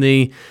send him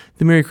the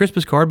Merry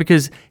Christmas card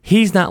because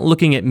he's not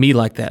looking at me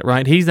like that,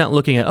 right? He's not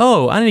looking at,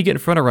 I need to get in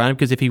front of Ryan,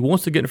 because if he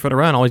wants to get in front of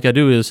Ryan, all he's got to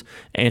do is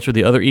answer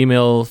the other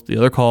emails, the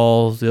other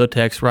calls, the other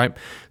texts, right?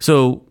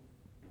 So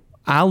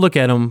I look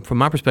at them from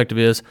my perspective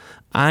is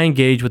I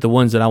engage with the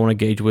ones that I want to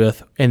engage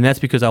with, and that's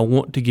because I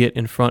want to get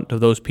in front of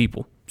those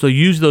people. So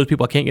usually those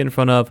people I can't get in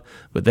front of,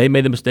 but they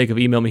made the mistake of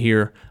emailing me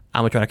here,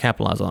 I'm going to try to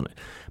capitalize on it.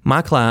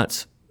 My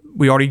clients,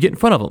 we already get in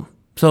front of them.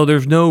 So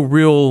there's no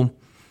real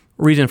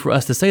reason for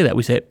us to say that.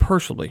 We say it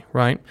personally,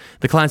 right?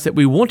 The clients that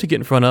we want to get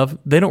in front of,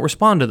 they don't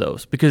respond to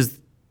those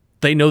because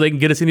they know they can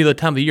get us any other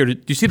time of the year. Do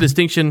you see the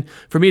distinction?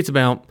 For me, it's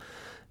about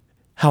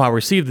how I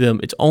receive them.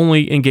 It's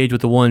only engage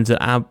with the ones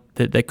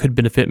that could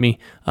benefit me.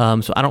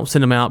 So I don't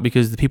send them out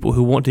because the people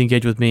who want to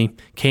engage with me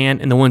can,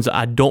 and the ones that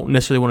I don't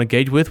necessarily want to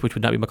engage with, which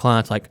would not be my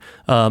clients, like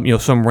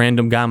some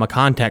random guy on my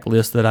contact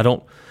list that I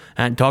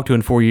hadn't talked to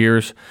in 4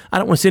 years. I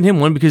don't want to send him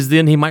one because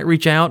then he might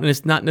reach out and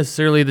it's not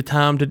necessarily the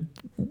time to.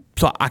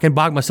 So I can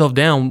bog myself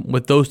down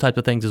with those types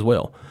of things as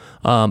well.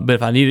 But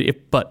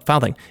final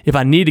thing, if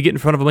I need to get in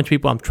front of a bunch of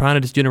people, I'm trying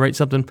to just generate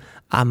something,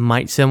 I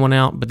might send one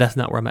out, but that's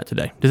not where I'm at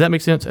today. Does that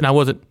make sense? And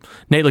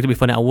Nate looked at me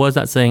funny. I was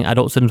not saying I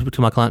don't send them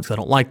to my clients because I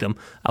don't like them.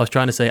 I was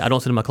trying to say I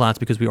don't send them to my clients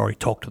because we already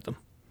talked to them.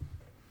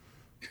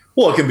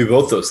 Well, it can be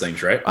both those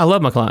things, right? I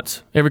love my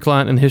clients. Every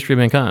client in the history of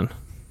mankind,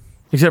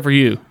 except for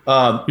you.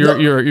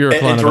 You're a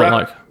client I don't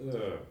like.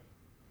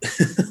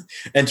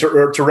 And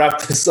to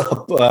wrap this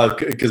up,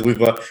 because we've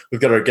got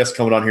our guest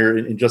coming on here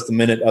in just a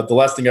minute. The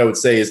last thing I would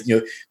say is,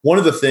 one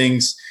of the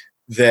things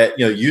that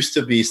used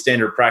to be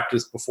standard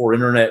practice before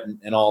internet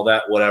and all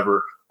that,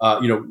 whatever.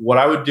 What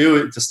I would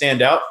do to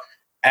stand out,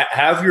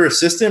 have your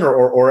assistant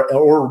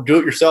or do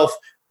it yourself.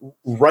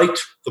 Write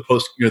the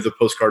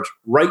postcards,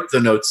 write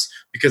the notes,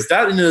 because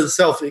that in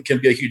itself it can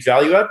be a huge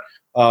value add.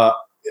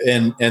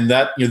 And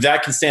that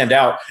that can stand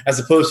out as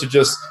opposed to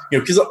just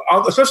because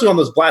especially on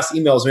those blast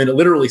emails, it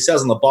literally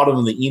says on the bottom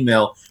of the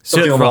email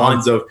something on the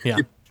lines of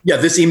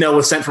this email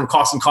was sent from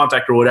Constant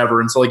Contact or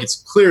whatever, and so it's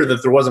clear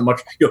that there wasn't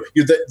much.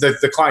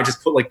 The client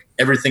just put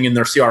everything in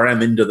their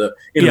CRM into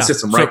the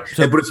system, right?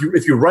 But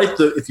if you write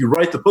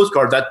the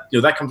postcard,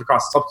 that comes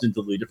across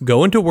substantively different.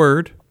 Go into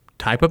Word,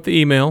 type up the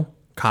email.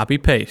 Copy,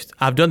 paste.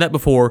 I've done that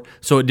before,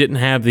 so it didn't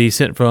have the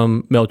sent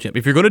from MailChimp.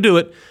 If you're going to do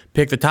it,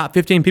 pick the top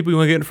 15 people you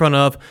want to get in front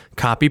of,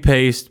 copy,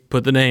 paste,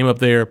 put the name up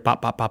there,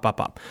 pop, pop, pop, pop,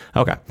 pop.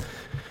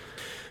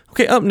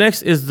 Okay, up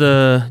next is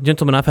the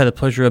gentleman I've had the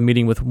pleasure of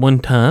meeting with one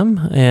time,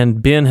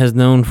 and Ben has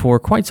known for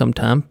quite some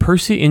time,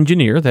 Percy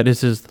Engineer, that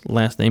is his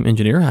last name,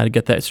 Engineer. I had to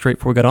get that straight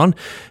before we got on,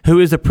 who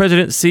is the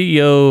president,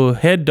 CEO,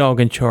 head dog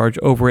in charge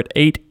over at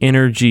 8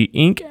 Energy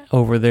Inc.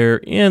 over there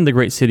in the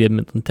great city of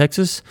Midland,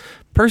 Texas.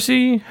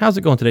 Percy, how's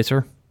it going today,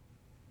 sir?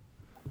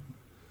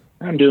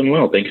 I'm doing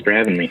well. Thanks for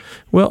having me.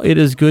 Well, it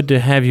is good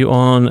to have you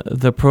on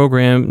the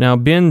program. Now,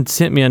 Ben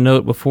sent me a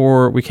note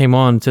before we came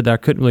on and said that I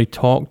couldn't really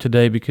talk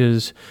today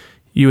because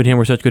you and him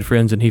were such good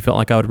friends and he felt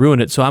like I would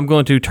ruin it. So I'm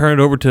going to turn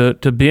it over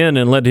to Ben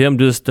and let him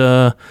just,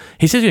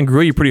 he says he can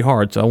grill you pretty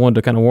hard. So I wanted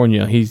to kind of warn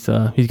you. He's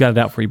got it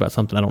out for you about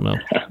something. I don't know.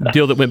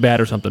 Deal that went bad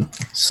or something.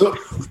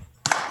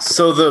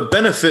 So the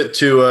benefit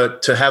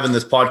to having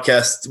this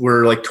podcast,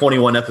 we're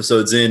 21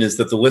 episodes in, is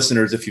that the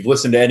listeners, if you've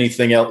listened to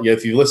anything else,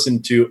 if you've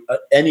listened to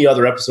any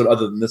other episode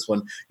other than this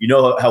one, you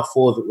know how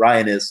full of it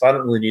Ryan is. So I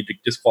don't really need to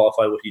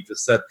disqualify what he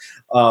just said.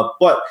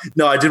 But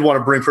no, I did want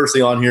to bring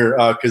Percy on here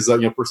because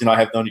Percy and I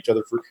have known each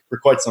other for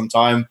quite some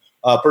time.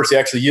 Percy,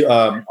 actually,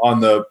 on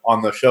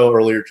the show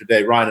earlier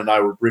today, Ryan and I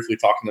were briefly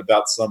talking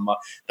about some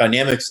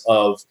dynamics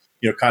of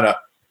kind of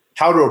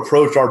how to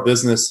approach our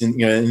business in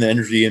the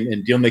energy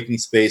and deal making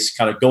space,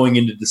 kind of going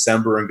into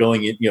December and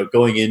rolling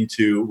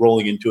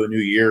into a new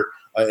year,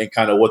 and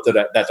kind of what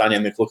that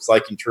dynamic looks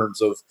like in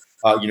terms of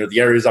the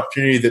areas of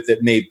opportunity that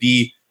may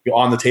be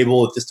on the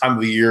table at this time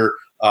of the year,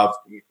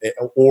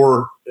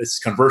 or it's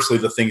conversely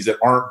the things that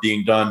aren't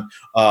being done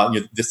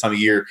this time of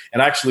year.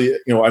 And actually,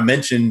 I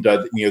mentioned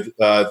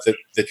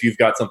that you've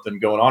got something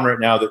going on right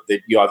now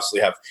that you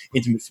obviously have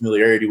intimate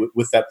familiarity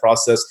with that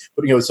process.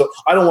 But so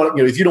I don't want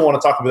if you don't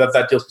want to talk about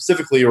that deal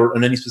specifically or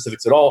in any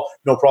specifics at all,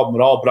 no problem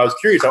at all. But I was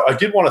curious. I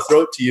did want to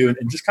throw it to you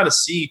and just kind of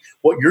see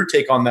what your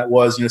take on that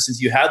was. Since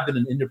you have been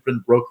an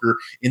independent broker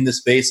in this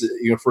space,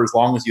 for as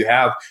long as you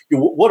have,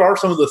 what are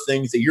some of the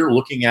things that you're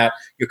looking at?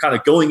 You're kind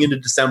of going into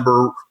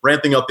December,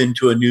 ramping up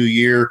into a new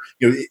year.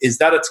 Is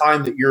that a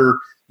time that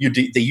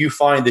you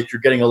find that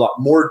you're getting a lot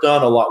more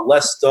done, a lot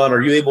less done?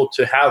 Are you able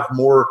to have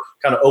more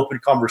kind of open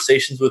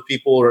conversations with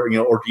people, or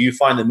do you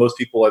find that most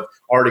people have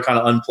already kind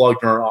of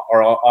unplugged or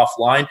are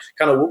offline?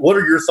 Kind of, what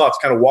are your thoughts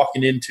kind of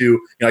walking into,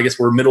 I guess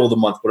we're middle of the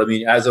month, but I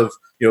mean, as of,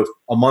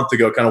 a month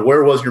ago, kind of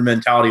where was your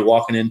mentality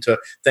walking into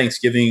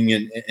Thanksgiving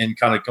and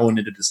kind of going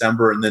into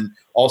December? And then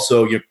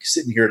also,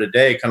 sitting here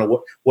today, kind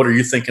of what are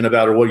you thinking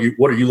about, or what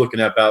are you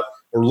looking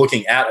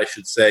at, I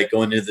should say,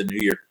 going into the new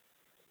year?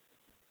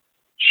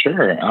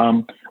 Sure.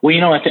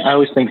 Well, I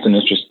always think it's an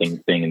interesting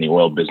thing in the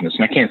oil business,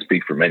 and I can't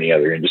speak for many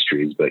other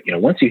industries, but,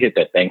 once you hit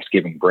that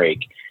Thanksgiving break,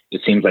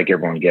 it seems like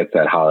everyone gets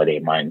that holiday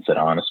mindset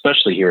on,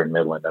 especially here in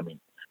Midland. I mean,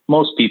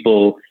 most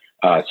people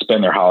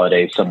spend their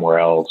holidays somewhere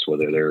else,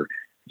 whether they're,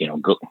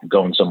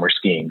 going somewhere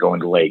skiing, going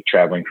to lake,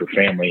 traveling for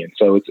family. And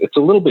so it's a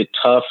little bit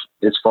tough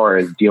as far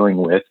as dealing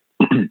with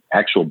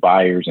actual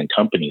buyers and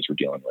companies we're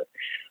dealing with.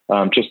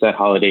 Just that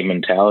holiday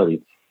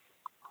mentality.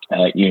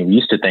 We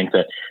used to think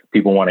that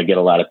people want to get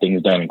a lot of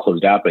things done and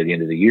closed out by the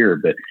end of the year,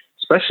 but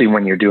especially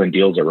when you're doing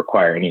deals that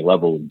require any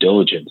level of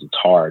diligence, it's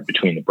hard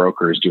between the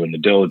brokers doing the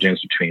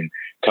diligence, between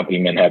company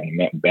men having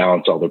to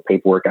balance all their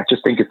paperwork. I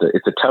just think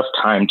it's a tough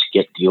time to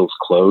get deals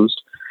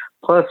closed.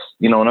 Plus,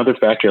 another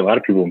factor a lot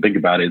of people don't think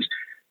about is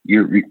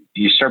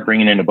you start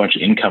bringing in a bunch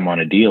of income on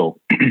a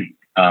deal.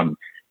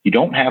 You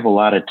don't have a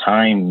lot of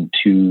time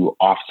to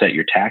offset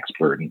your tax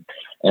burden.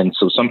 And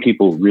so some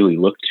people really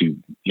look to,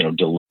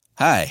 delay.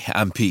 Hi,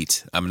 I'm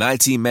Pete. I'm an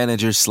IT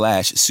manager /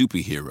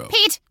 superhero.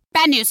 Pete,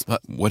 bad news.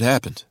 What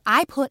happened?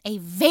 I put a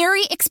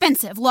very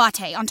expensive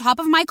latte on top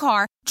of my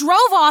car,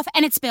 drove off,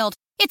 and it spilled.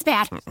 It's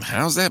bad.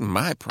 How's that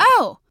my problem?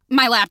 Oh,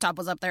 my laptop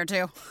was up there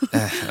too.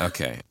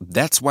 Okay,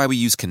 that's why we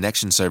use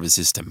Connection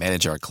Services to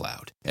manage our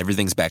cloud.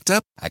 Everything's backed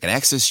up. I can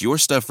access your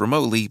stuff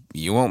remotely.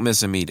 You won't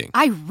miss a meeting.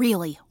 I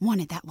really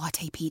wanted that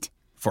latte, Pete.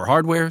 For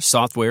hardware,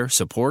 software,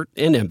 support,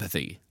 and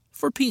empathy.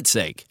 For Pete's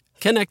sake,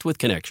 connect with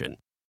Connection.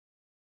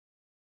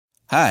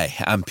 Hi,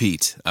 I'm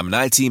Pete. I'm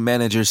an IT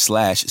manager /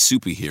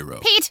 superhero.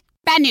 Pete,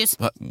 bad news.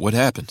 What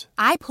happened?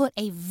 I put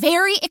a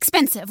very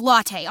expensive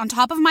latte on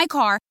top of my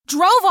car,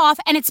 drove off,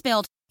 and it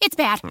spilled. It's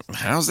bad.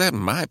 How's that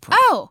my problem?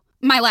 Oh,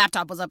 my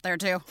laptop was up there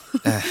too.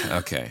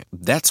 Okay,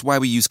 that's why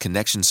we use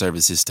Connection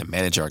Services to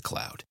manage our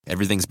cloud.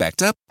 Everything's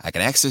backed up. I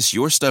can access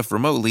your stuff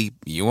remotely.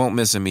 You won't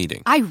miss a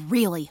meeting. I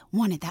really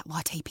wanted that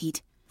latte,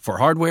 Pete. For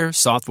hardware,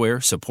 software,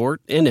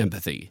 support, and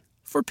empathy.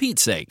 For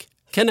Pete's sake,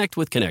 connect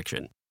with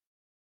Connection.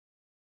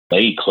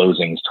 Late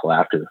closings till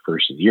after the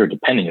first of the year,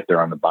 depending if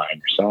they're on the buying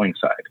or selling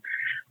side.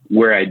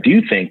 Where I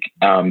do think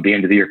the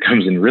end of the year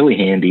comes in really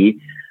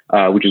handy,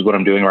 which is what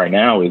I'm doing right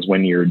now, is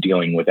when you're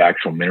dealing with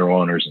actual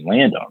mineral owners and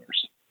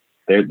landowners.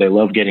 They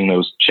love getting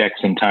those checks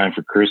in time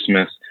for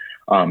Christmas.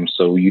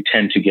 So you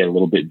tend to get a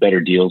little bit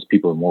better deals.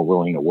 People are more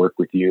willing to work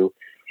with you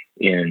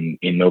in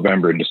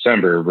November and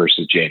December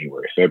versus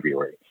January,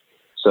 February.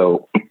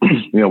 So,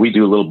 we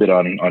do a little bit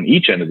on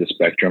each end of the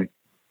spectrum.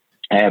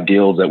 I have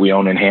deals that we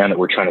own in hand that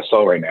we're trying to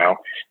sell right now.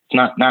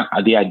 It's not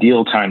the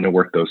ideal time to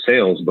work those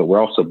sales, but we're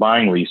also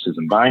buying leases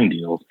and buying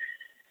deals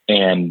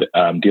and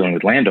dealing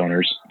with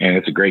landowners, and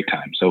it's a great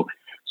time. So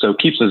it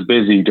keeps us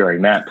busy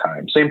during that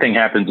time. Same thing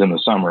happens in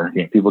the summer.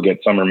 People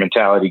get summer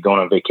mentality,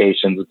 going on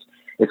vacations.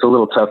 It's a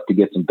little tough to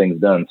get some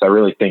things done. So I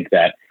really think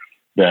that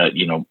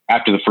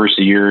after the first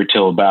of the year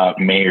till about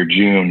May or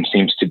June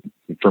seems to,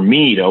 for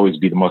me, to always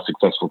be the most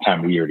successful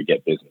time of year to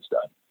get business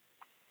done.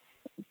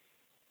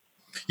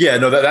 Yeah,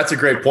 no, that's a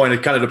great point.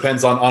 It kind of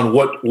depends on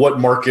what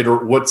market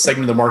or what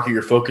segment of the market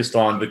you're focused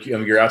on. But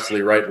you're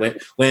absolutely right.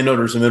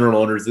 Landowners and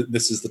mineral owners,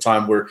 this is the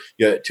time where,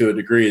 to a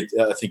degree,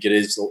 I think it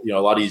is a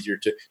lot easier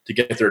to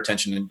get their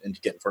attention and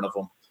to get in front of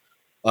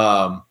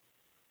them.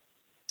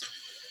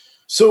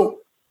 So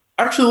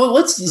actually,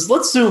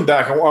 let's zoom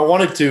back. I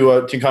wanted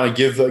to kind of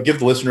give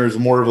the listeners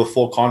more of a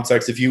full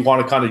context. If you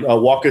want to kind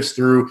of walk us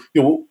through,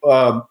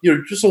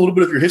 just a little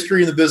bit of your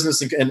history in the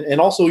business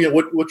and also,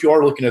 what you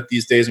are looking at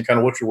these days and kind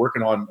of what you're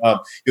working on.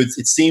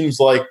 It seems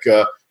like,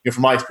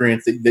 from my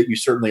experience, that you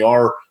certainly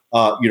are,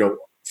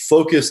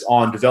 focused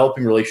on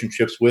developing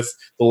relationships with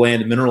the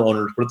land and mineral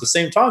owners, but at the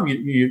same time,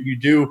 you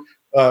do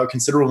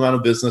considerable amount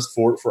of business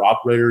for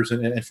operators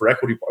and for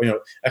equity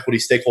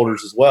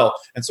stakeholders as well.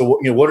 And so,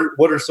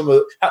 what are some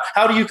of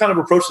how do you kind of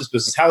approach this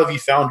business? How have you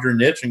found your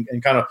niche,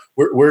 and kind of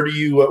where do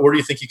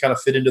you think you kind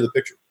of fit into the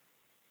picture?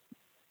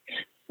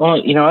 Well,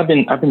 I've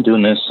been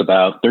doing this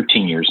about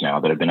 13 years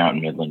now that I've been out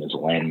in Midland as a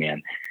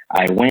landman.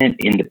 I went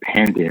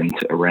independent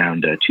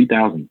around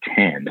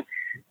 2010,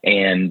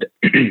 and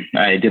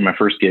I did my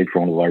first gig for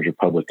one of the larger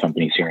public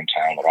companies here in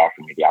town that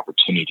offered me the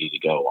opportunity to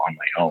go on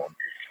my own.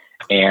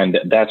 And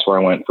that's where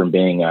I went from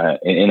being an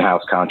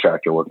in-house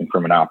contractor working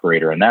from an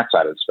operator on that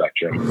side of the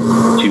spectrum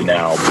to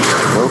now being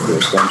a broker,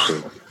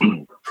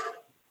 essentially.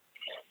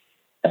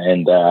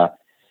 And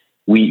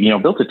we,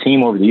 built a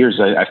team over the years.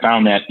 I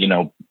found that,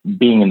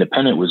 being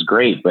independent was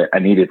great, but I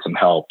needed some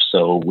help.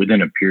 So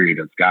within a period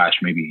of,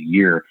 maybe a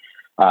year,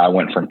 I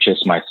went from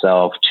just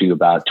myself to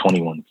about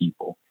 21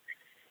 people.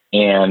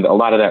 And a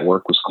lot of that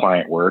work was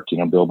client work,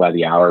 bill by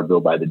the hour, bill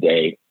by the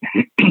day,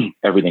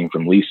 everything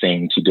from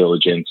leasing to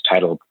diligence,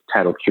 title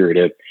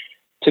curative,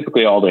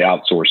 typically all the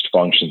outsourced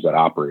functions that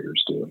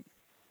operators do.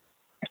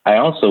 I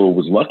also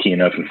was lucky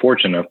enough and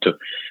fortunate enough to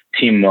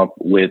team up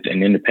with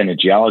an independent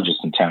geologist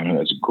in town who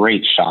has a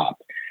great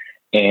shop.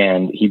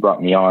 And he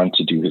brought me on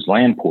to do his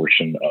land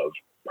portion of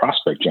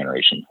prospect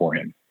generation for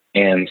him.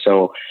 And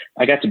so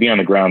I got to be on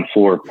the ground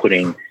floor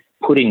putting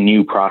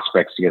new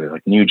prospects together,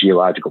 like new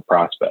geological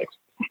prospects.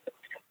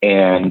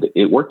 And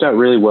it worked out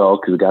really well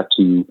because we got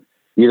to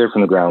be there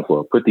from the ground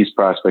floor, put these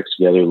prospects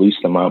together,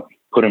 lease them up,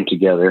 put them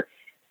together.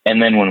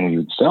 And then when we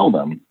would sell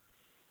them,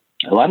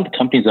 a lot of the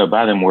companies that would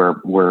buy them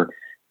were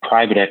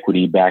private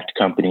equity backed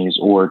companies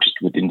or just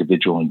with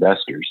individual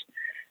investors.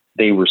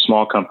 They were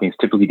small companies,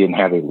 typically didn't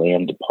have a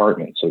land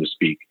department, so to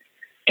speak.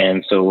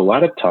 And so a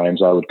lot of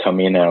times I would come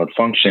in and I would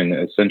function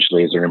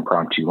essentially as their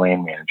impromptu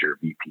land manager,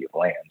 VP of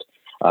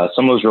land.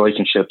 Some of those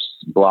relationships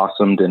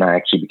blossomed and I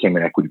actually became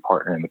an equity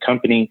partner in the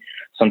company.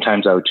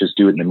 Sometimes I would just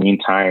do it in the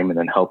meantime and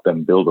then help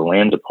them build a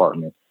land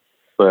department.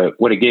 But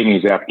what it gave me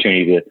is the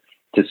opportunity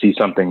to see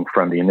something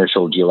from the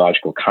initial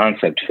geological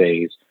concept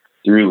phase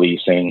through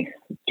leasing,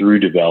 through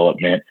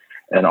development,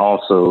 and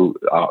also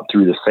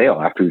through the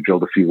sale after we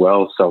drilled a few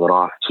wells, sell it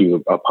off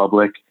to a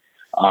public.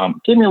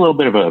 Gave me a little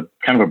bit of a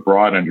kind of a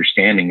broad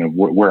understanding of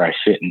where I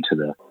fit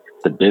into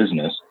the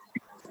business.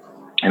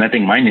 And I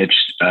think my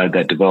niche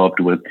that developed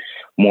with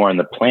more on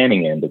the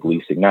planning end of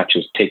leasing, not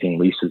just taking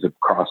leases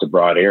across a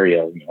broad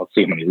area. Let's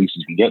see how many leases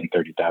we can get in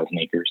 30,000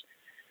 acres,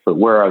 but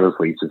where are those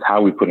leases? How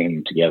are we putting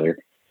them together?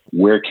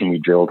 Where can we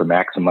drill to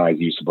maximize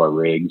use of our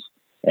rigs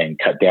and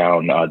cut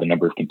down the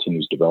number of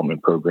continuous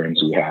development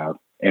programs we have?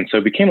 And so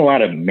it became a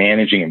lot of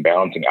managing and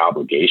balancing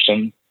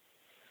obligations.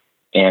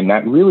 And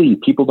that really,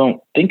 people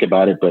don't think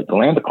about it, but the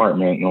land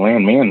department and the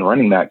landman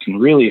running that can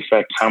really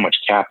affect how much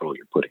capital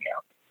you're putting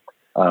out.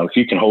 If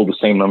you can hold the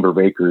same number of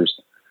acres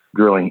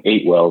drilling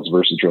 8 wells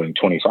versus drilling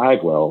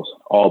 25 wells,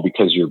 all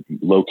because you're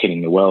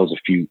locating the wells a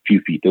few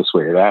feet this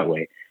way or that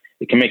way,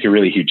 it can make a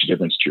really huge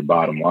difference to your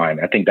bottom line.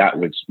 I think that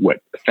was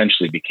what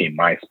essentially became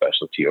my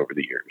specialty over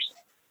the years.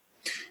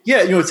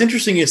 Yeah, it's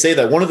interesting you say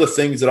that. One of the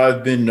things that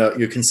I've been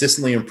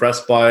consistently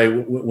impressed by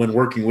when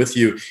working with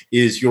you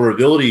is your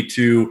ability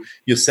to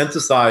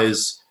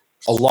synthesize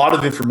a lot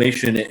of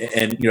information,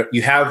 and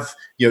you have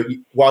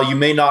while you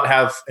may not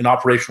have an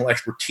operational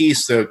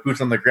expertise,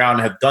 boots on the ground,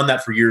 and have done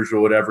that for years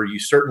or whatever, you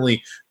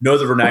certainly know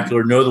the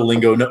vernacular, know the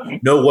lingo,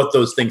 know what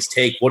those things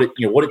take, what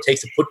it takes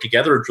to put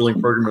together a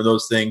drilling program or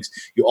those things.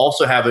 You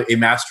also have a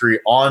mastery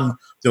on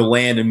the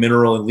land and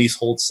mineral and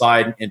leasehold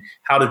side and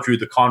how to do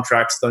the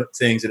contracts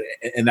things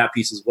and that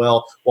piece as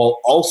well. While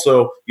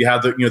also you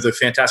have the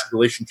fantastic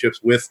relationships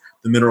with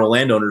the mineral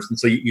landowners, and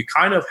so you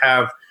kind of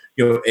have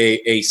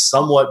a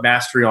somewhat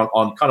mastery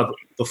on kind of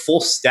the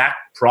full stack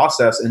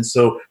process. And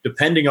so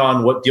depending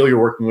on what deal you're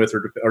working with or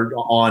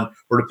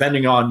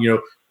depending on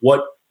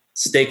what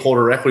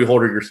stakeholder or equity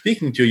holder you're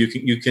speaking to,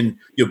 you can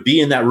be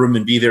in that room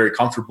and be very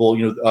comfortable.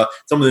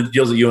 Some of the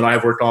deals that you and I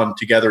have worked on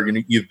together,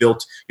 you've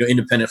built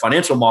independent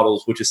financial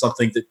models, which is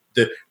something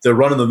that the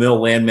run-of-the-mill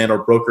landman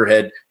or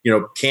brokerhead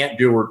can't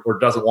do or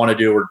doesn't want to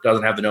do or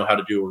doesn't have the know-how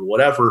to do or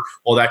whatever.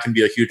 Well, that can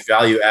be a huge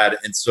value add.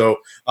 And so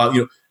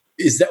I'm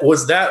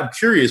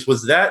curious,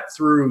 was that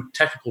through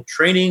technical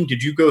training?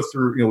 Did you go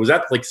through, was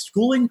that like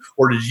schooling,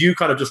 or did you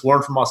kind of just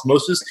learn from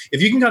osmosis?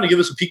 If you can kind of give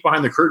us a peek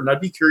behind the curtain, I'd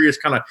be curious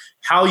kind of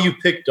how you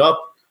picked up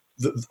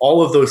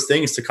all of those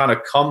things to kind of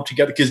come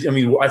together. Because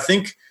I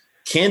think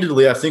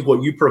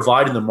what you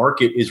provide in the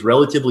market is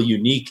relatively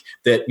unique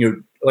that,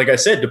 like I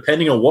said,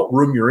 depending on what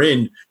room you're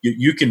in,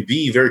 you can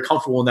be very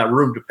comfortable in that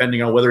room,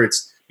 depending on whether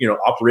it's,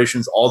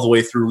 operations all the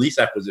way through lease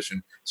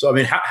acquisition. So,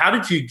 how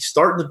did you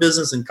start in the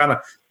business and kind of,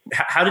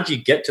 how did you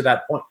get to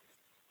that point?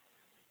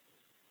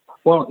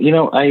 Well,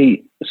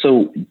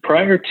 so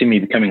prior to me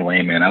becoming a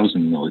layman, I was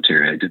in the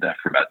military. I did that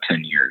for about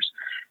 10 years.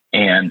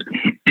 And,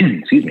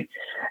 excuse me.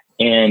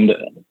 And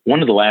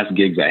one of the last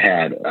gigs I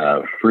had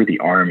for the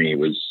Army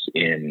was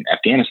in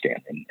Afghanistan,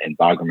 in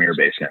Bagram Air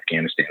Base in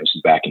Afghanistan. This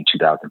was back in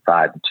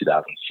 2005 and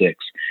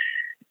 2006.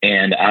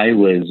 And I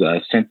was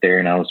sent there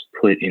and I was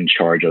put in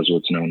charge. I was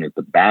what's known as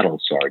the battle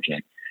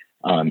sergeant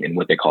in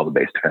what they call the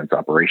Base Defense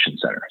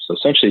Operations Center. So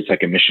essentially, it's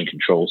like a mission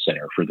control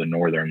center for the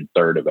northern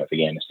third of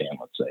Afghanistan,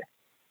 let's say.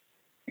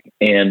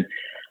 And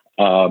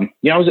I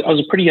was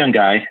a pretty young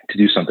guy to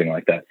do something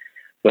like that.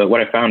 But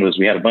what I found was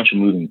we had a bunch of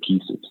moving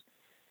pieces,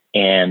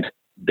 and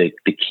the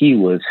key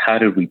was, how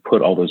did we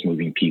put all those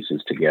moving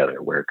pieces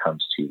together where it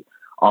comes to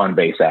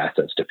on-base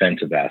assets,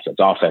 defensive assets,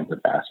 offensive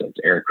assets,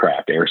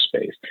 aircraft,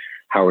 airspace?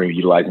 How are we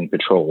utilizing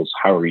patrols?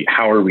 How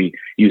are we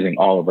using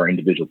all of our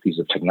individual pieces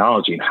of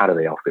technology, and how do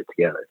they all fit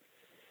together?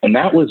 And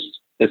that was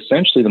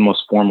essentially the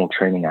most formal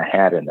training I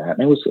had in that.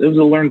 And it was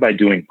a learn by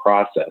doing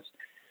process.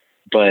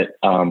 But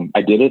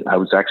I did it. I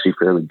was actually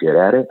fairly good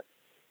at it.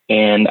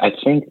 And I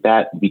think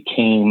that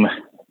became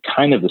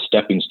kind of the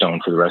stepping stone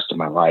for the rest of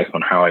my life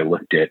on how I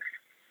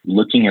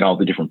looking at all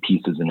the different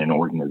pieces in an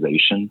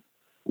organization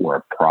or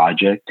a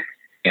project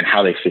and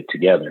how they fit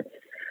together.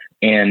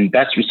 And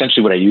that's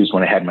essentially what I used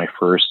when I had my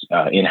first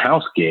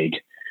in-house gig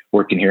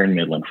working here in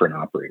Midland for an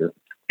operator.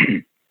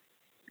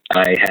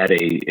 I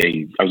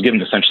was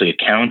given essentially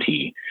a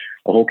county.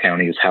 A whole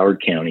county is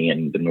Howard County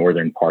and the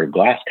northern part of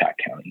Glasscock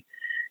County.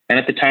 And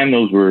at the time,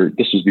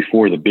 this was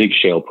before the big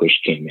shale push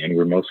came in. We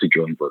were mostly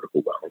drilling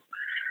vertical wells.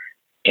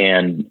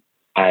 And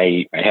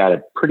I had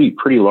a pretty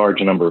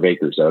large number of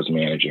acres I was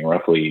managing,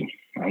 roughly,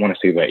 I want to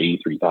say about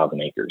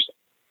 83,000 acres.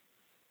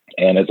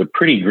 And as a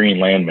pretty green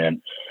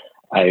landman,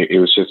 it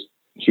was just,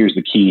 here's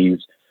the keys,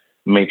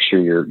 make sure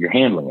you're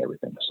handling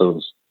everything. So it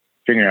was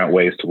figuring out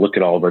ways to look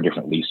at all of our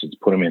different leases,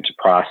 put them into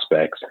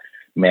prospects,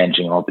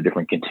 managing all the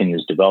different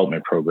continuous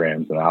development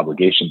programs and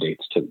obligation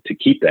dates to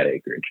keep that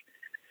acreage.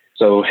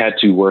 So had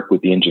to work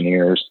with the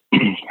engineers,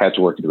 had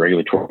to work with the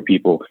regulatory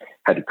people,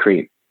 had to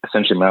create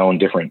essentially my own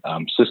different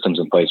systems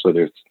in place,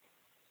 whether it's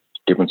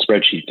different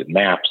spreadsheets and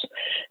maps,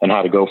 and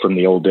how to go from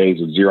the old days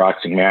of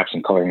Xeroxing maps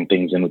and coloring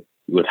things in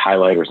with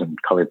highlighters and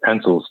colored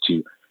pencils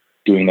to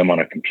doing them on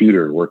a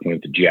computer, working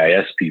with the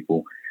GIS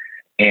people,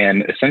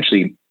 and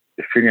essentially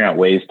figuring out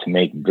ways to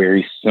make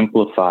very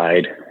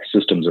simplified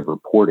systems of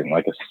reporting,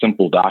 like a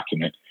simple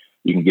document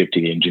you can give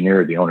to the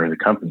engineer or the owner of the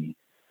company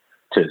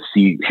to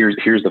see, here's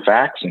the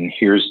facts, and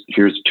here's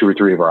 2 or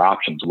 3 of our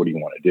options. What do you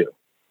want to do?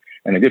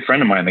 And a good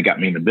friend of mine that got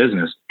me into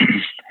business,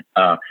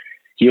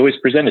 he always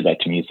presented that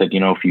to me. He said,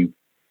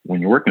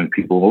 when you're working with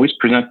people, always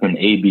present them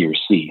A, B, or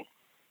C,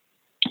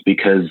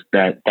 because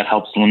that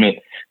helps limit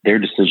their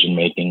decision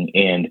making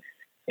and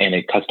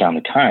it cuts down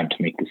the time to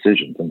make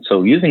decisions. And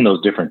so using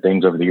those different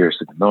things over the years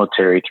through the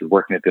military, through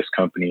working at this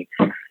company,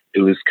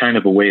 it was kind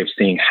of a way of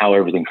seeing how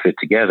everything fit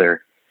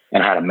together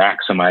and how to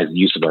maximize the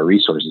use of our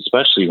resources,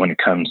 especially when it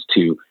comes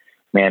to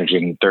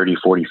managing 30,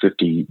 40,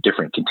 50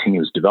 different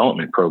continuous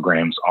development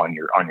programs on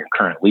your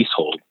current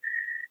leasehold,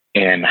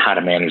 and how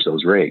to manage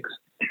those rigs.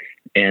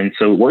 And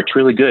so it worked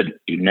really good.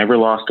 You never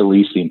lost a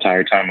lease the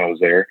entire time I was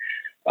there.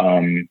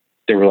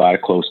 There were a lot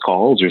of close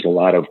calls. There's a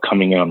lot of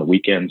coming in on the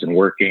weekends and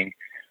working,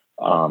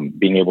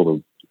 being able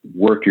to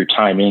work your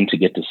time in to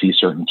get to see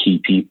certain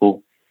key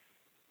people.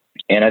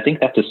 And I think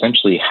that's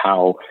essentially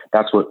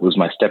that's what was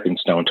my stepping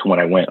stone to when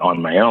I went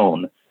on my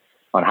own,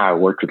 on how I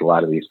worked with a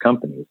lot of these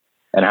companies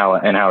and how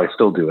I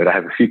still do it. I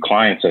have a few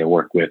clients I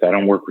work with. I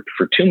don't work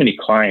for too many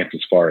clients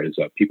as far as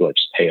people that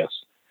just pay us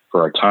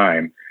for our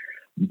time.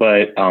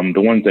 But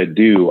the ones I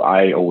do,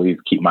 I always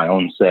keep my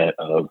own set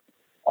of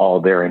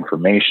all their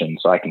information,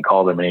 so I can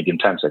call them at any given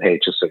time and say, hey,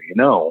 just so you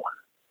know,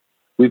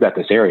 we've got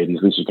this area,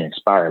 these leases can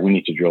expire. We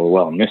need to drill a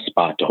well in this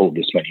spot to hold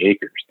this many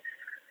acres.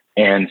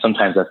 And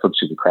sometimes that slips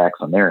through the cracks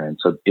on their end.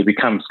 So it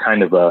becomes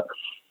kind of a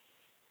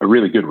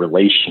really good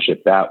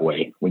relationship that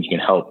way, when you can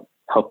help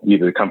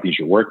either the companies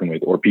you're working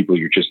with or people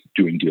you're just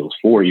doing deals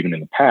for, even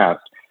in the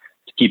past,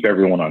 to keep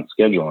everyone on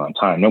schedule and on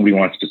time. Nobody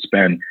wants to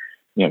spend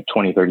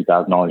 $20,000,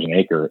 $30,000 an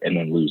acre and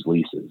then lose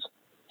leases.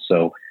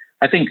 So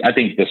I think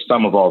the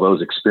sum of all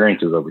those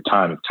experiences over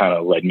time have kind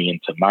of led me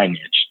into my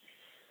niche,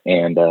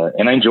 and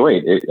I enjoy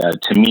it.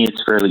 To me,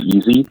 it's fairly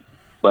easy,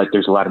 but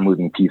there's a lot of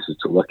moving pieces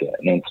to look at,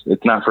 and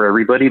it's not for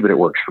everybody, but it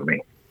works for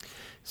me.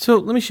 So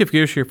let me shift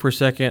gears here for a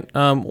second.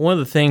 One of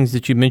the things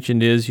that you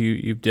mentioned is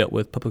you've dealt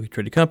with publicly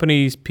traded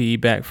companies,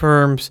 PE-backed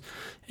firms,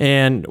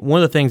 and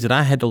one of the things that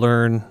I had to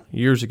learn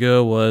years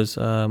ago was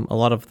a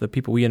lot of the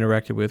people we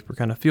interacted with were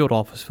kind of field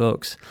office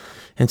folks.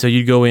 And so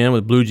you'd go in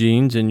with blue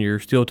jeans and your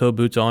steel-toe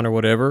boots on or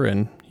whatever,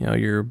 and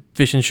your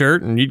fishing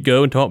shirt, and you'd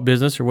go and talk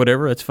business or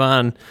whatever. That's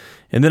fine.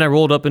 And then I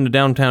rolled up into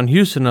downtown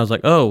Houston, and I was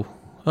like, oh,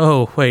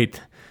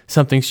 wait,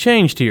 something's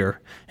changed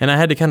here. And I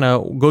had to kind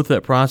of go through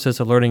that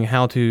process of learning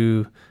how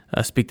to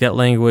speak that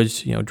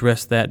language,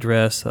 dress that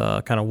dress,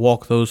 kind of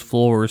walk those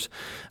floors,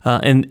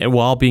 and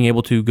while being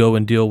able to go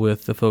and deal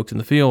with the folks in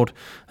the field.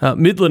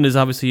 Midland is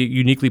obviously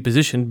uniquely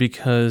positioned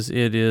because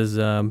it is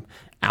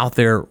out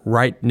there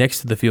right next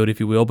to the field, if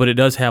you will, but it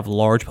does have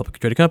large publicly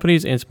traded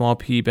companies and small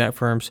PE-backed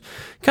firms.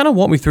 Kind of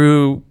walk me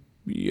through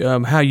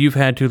how you've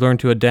had to learn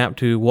to adapt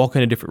to walk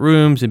into different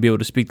rooms and be able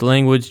to speak the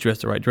language, dress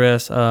the right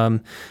dress.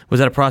 Was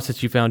that a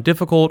process you found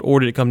difficult,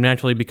 or did it come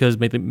naturally because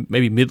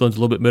maybe Midland's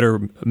a little bit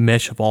better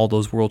mesh of all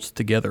those worlds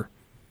together?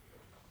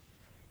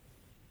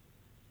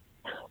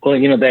 Well,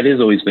 that has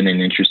always been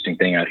an interesting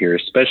thing out here,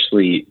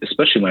 especially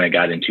when I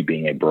got into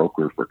being a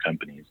broker for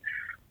companies.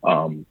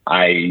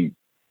 I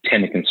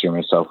tend to consider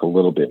myself a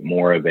little bit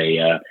more of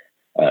a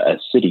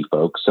city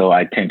folk, so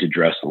I tend to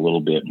dress a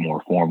little bit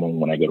more formal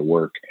when I go to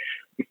work.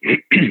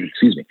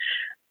 Excuse me.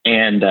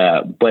 And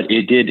but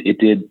it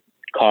did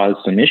cause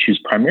some issues.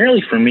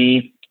 Primarily for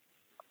me,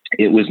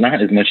 it was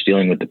not as much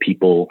dealing with the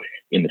people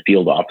in the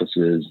field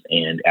offices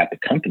and at the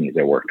companies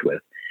I worked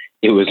with.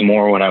 It was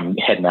more when I'm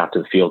heading out to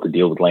the field to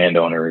deal with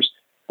landowners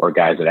or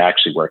guys that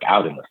actually work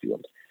out in the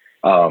field.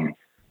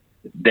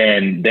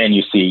 Then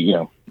you see,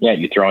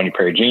 you throw on your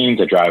pair of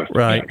jeans. I drive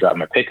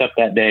my pickup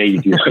that day.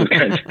 You do those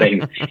kinds of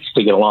things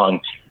to get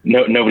along.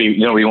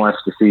 Nobody wants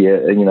to see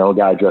a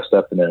guy dressed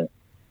up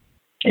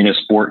in a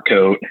sport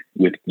coat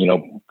with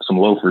some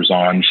loafers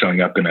on,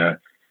 showing up in a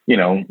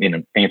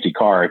fancy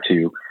car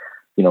to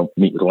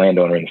meet with a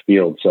landowner in the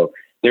field. So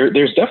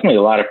there's definitely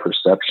a lot of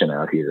perception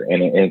out here,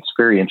 and it's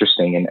very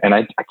interesting. And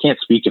I can't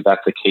speak if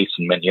that's the case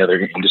in many other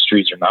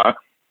industries or not.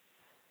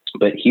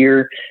 But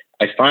here,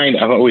 I find,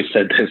 I've always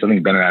said this, I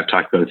think Ben and I have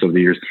talked about this over the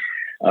years,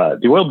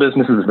 the oil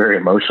business is a very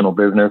emotional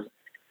business.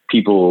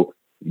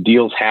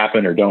 Deals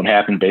happen or don't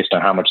happen based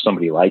on how much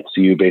somebody likes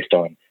you, based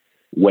on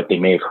what they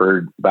may have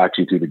heard about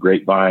you through the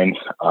grapevine.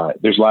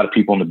 There's a lot of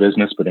people in the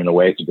business, but in a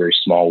way, it's a very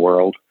small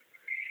world.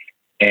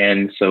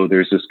 And so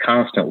there's this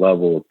constant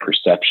level of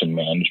perception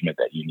management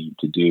that you need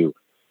to do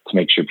to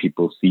make sure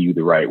people see you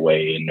the right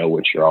way and know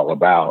what you're all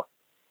about.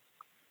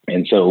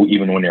 And so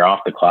even when you're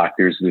off the clock,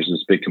 there's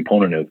this big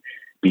component of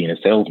being a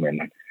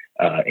salesman,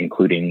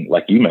 including,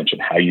 like you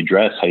mentioned, how you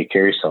dress, how you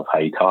carry yourself, how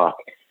you talk.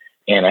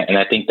 And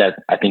I think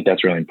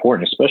that's really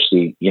important,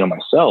 especially,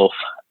 myself.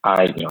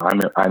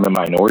 I'm a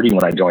minority.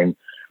 When I joined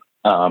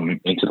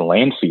into the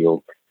land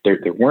field, there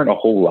weren't a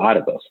whole lot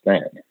of us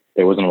then.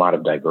 There wasn't a lot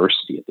of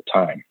diversity at the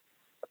time.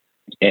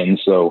 And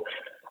so,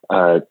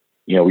 I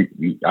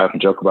often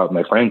joke about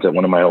my friends at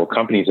one of my old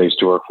companies I used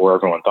to work for.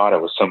 Everyone thought I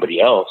was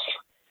somebody else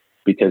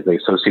because they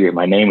associated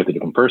my name with a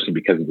different person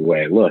because of the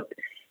way I looked.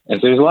 And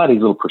so there's a lot of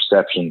these little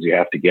perceptions you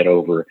have to get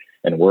over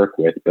and work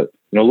with. But,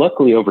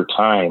 luckily over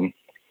time,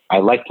 I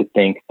like to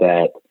think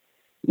that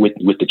with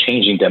the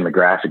changing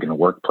demographic in the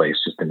workplace,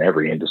 just in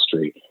every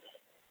industry,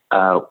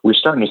 we're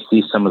starting to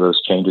see some of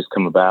those changes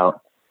come about.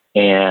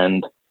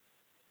 And,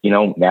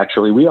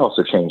 naturally, we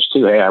also change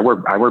too. Hey, I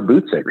wear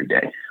boots every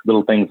day,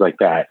 little things like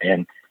that.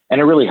 And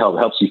it really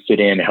helps you fit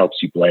in. It helps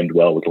you blend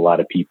well with a lot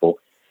of people.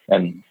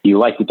 And you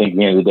like to think at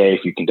the end of the day,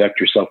 if you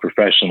conduct yourself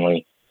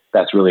professionally,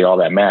 that's really all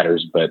that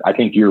matters. But I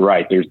think you're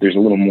right. There's a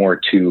little more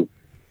to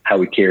how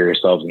we carry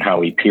ourselves and how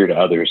we appear to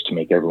others to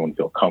make everyone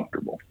feel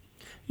comfortable.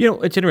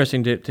 It's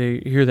interesting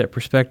to hear that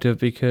perspective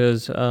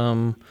because, if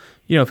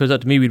it was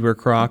up to me, we'd wear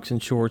Crocs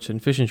and shorts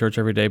and fishing shirts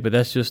every day. But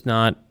that's just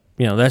not,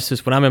 that's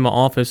just when I'm in my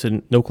office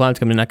and no clients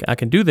come in, I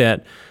can do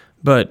that.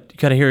 But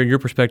kind of hearing your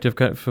perspective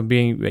from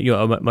being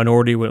a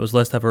minority when it was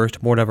less diverse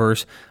to more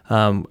diverse,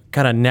 kind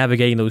of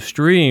navigating those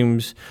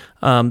streams,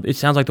 it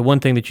sounds like the one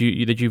thing that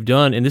you've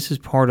done, and this is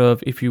part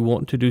of if you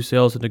want to do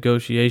sales and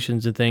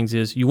negotiations and things,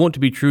 is you want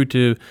to be true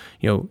to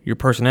your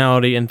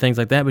personality and things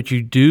like that, but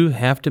you do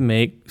have to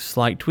make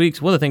slight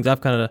tweaks. One of the things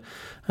I've kind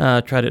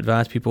of tried to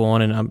advise people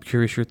on, and I'm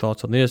curious your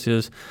thoughts on this,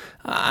 is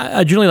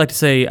I generally like to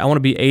say I want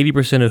to be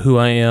 80% of who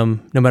I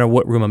am no matter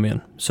what room I'm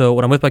in. So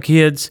when I'm with my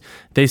kids,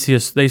 they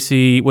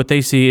see what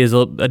they see is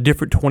a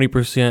different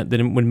 20%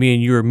 than when me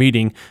and you are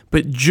meeting,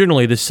 but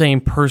generally the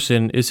same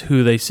person is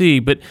who they see.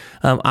 But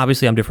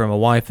obviously I'm different from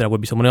my wife than I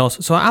would be someone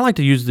else. So I like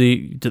to use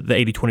the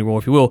 80-20 rule,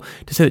 if you will,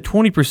 to say that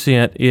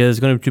 20%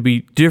 is going to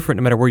be different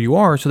no matter where you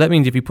are. So that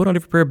means if you put on a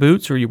different pair of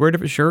boots or you wear a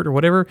different shirt or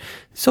whatever,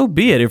 so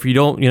be it. If you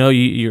don't,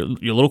 you're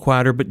a little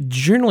quieter, but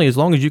generally as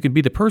long as you can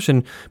be the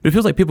person. But it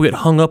feels like people get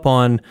hung up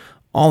on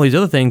all these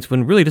other things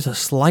when really just a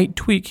slight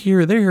tweak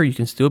here or there, you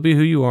can still be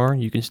who you are.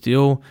 You can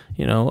still,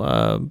 hit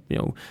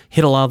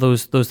a lot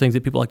of those things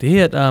that people like to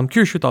hit. I'm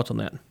curious your thoughts on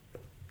that.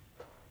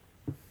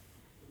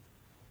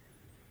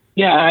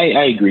 Yeah,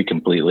 I agree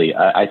completely.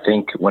 I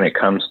think when it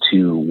comes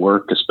to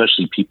work,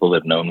 especially people that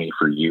have known me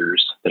for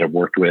years that I've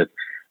worked with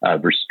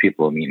versus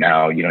people I meet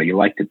now, you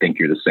like to think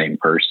you're the same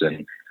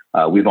person.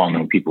 We've all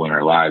known people in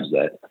our lives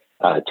that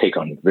take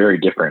on very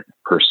different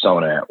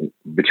persona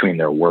between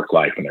their work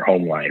life and their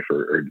home life,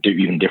 or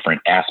even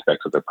different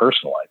aspects of their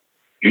personal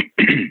life.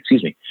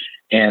 Excuse me.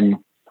 And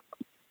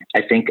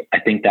I think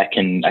that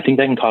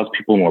can cause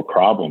people more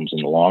problems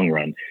in the long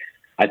run.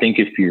 I think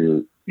if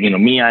you're,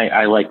 me,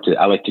 I like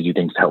to do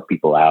things to help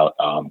people out.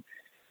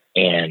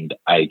 And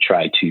I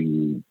try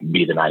to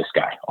be the nice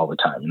guy all the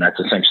time. And that's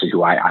essentially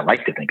who I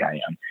like to think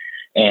I am.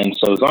 And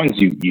so as long as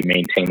you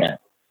maintain that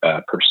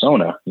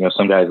persona,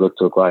 some guys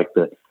look like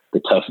the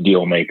tough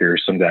deal maker.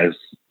 Some guys,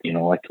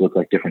 like to look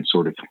like different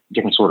sort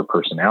of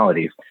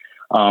personalities.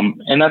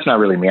 And that's not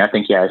really me. I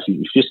think, if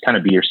you just kind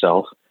of be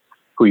yourself,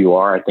 who you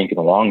are, I think in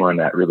the long run,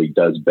 that really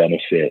does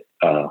benefit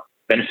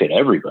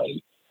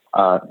everybody.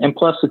 And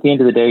plus at the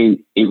end of the day,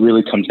 it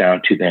really comes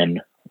down to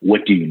then,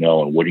 what do you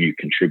know and what are you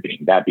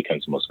contributing? That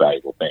becomes the most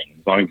valuable thing.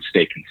 As long as you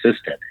stay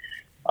consistent,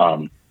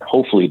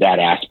 hopefully that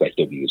aspect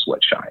of you is what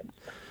shines.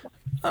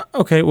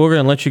 Okay, we're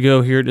going to let you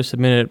go here in just a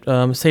minute.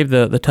 Save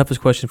the toughest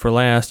question for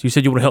last. You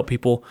said you want to help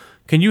people.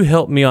 Can you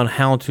help me on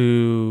how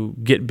to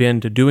get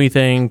Ben to do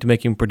anything, to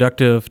make him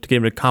productive, to get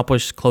him to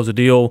accomplish, close a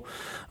deal?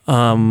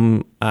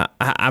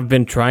 I've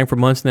been trying for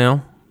months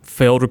now,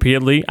 failed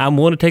repeatedly. I'm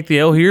willing to take the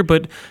L here,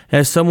 but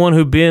as someone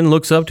who Ben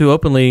looks up to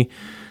openly,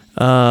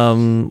 we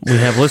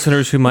have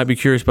listeners who might be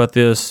curious about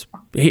this.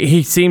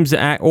 He seems to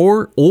act,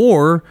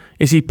 or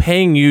is he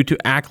paying you to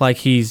act like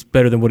he's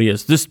better than what he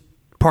is? Just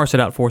parse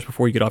it out for us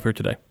before you get off here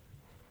today.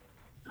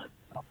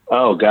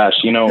 Oh gosh,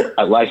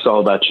 life's all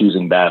about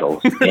choosing battles,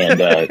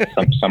 and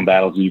some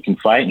battles you can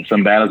fight, and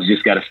some battles you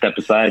just got to step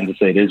aside and just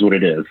say it is what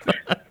it is.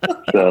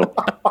 So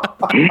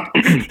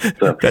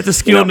that's a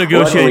skilled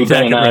negotiating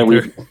tactic right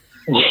there.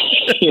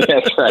 Yeah,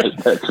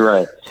 that's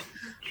right.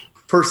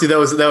 Percy, that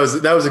was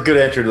a good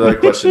answer to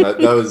that question. That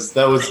was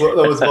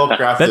well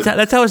crafted.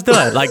 That's how it's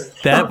done. Like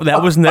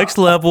that was next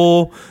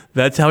level.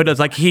 That's how he does.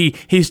 Like he's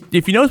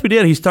if you notice we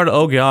did, he started,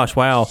 oh gosh,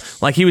 wow.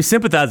 Like he was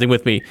sympathizing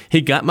with me.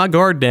 He got my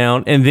guard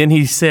down, and then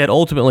he said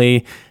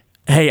ultimately,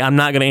 hey, I'm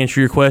not going to answer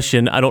your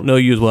question. I don't know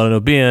you as well as I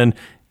know Ben.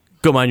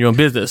 Go mind your own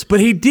business.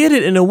 But he did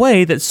it in a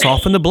way that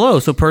softened the blow.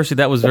 So Percy,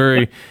 that was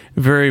very,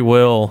 very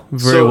well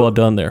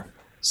done there.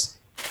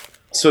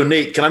 So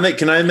Nate, can I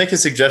make a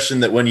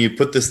suggestion that when you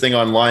put this thing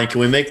online, can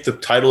we make the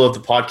title of the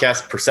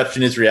podcast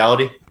 "Perception is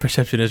Reality"?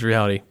 Perception is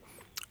reality,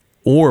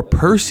 or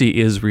Percy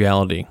is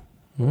reality.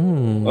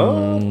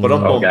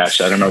 Oh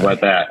gosh, I don't know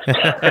about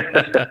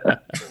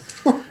that.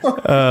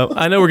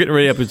 I know we're getting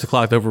ready up. It's the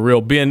clock over real.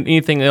 Ben,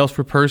 anything else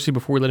for Percy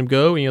before we let him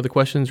go? Any other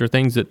questions or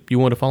things that you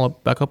want to follow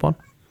back up on?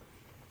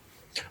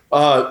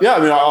 Yeah, I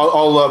mean,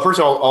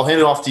 I'll hand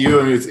it off to you.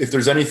 I mean, if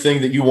there's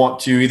anything that you want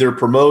to either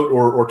promote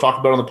or talk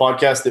about on the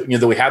podcast that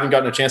that we haven't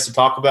gotten a chance to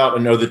talk about,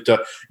 I know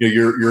that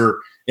you're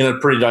in a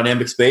pretty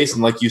dynamic space,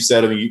 and like you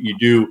said, I mean, you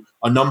do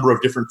a number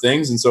of different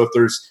things. And so, if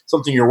there's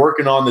something you're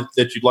working on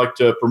that you'd like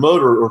to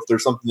promote, or if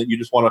there's something that you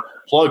just want to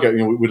plug,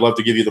 we'd love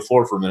to give you the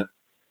floor for a minute.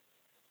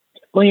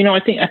 Well, I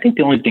think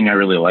the only thing I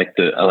really like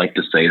to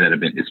say that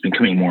it's been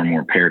becoming more and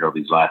more apparent over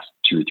these last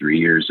 2 or 3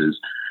 years is.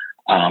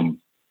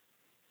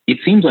 It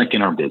seems like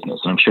in our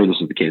business, and I'm sure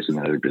this is the case in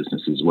other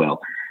businesses as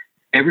well,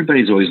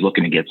 everybody's always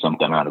looking to get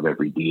something out of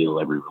every deal,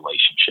 every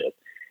relationship.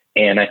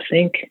 And I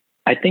think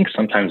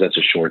sometimes that's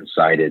a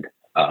short-sighted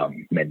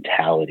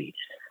mentality.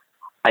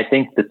 I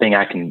think the thing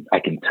I can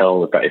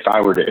tell if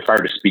I were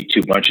to speak to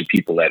a bunch of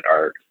people that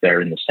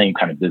are in the same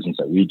kind of business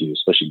that we do,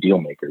 especially deal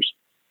makers,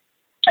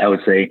 I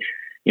would say,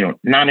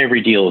 not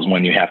every deal is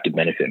one you have to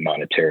benefit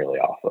monetarily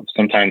off of.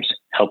 Sometimes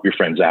help your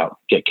friends out,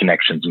 get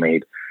connections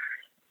made.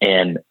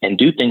 And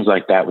do things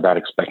like that without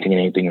expecting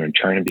anything in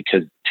return,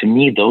 because to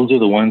me, those are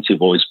the ones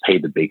who've always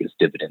paid the biggest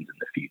dividends in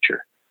the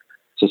future.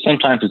 So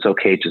sometimes it's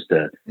okay just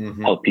to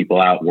help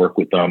people out, work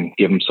with them,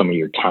 give them some of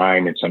your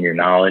time and some of your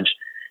knowledge.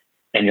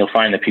 And you'll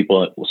find that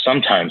people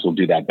sometimes will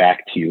do that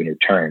back to you in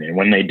return. And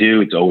when they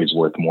do, it's always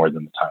worth more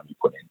than the time you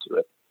put into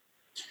it.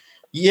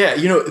 Yeah,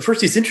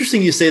 first, it's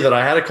interesting you say that.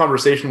 I had a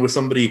conversation with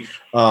somebody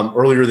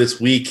earlier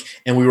this week,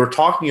 and we were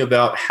talking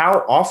about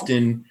how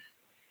often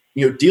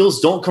deals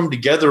don't come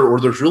together, or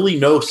there's really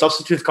no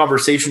substantive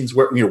conversations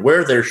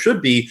where there should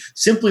be,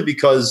 simply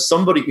because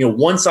somebody,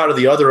 one side or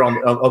the other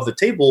of the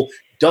table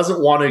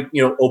doesn't want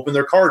to, open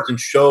their cards and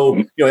show,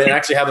 and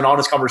actually have an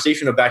honest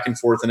conversation of back and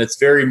forth. And it's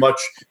very much,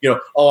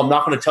 oh, I'm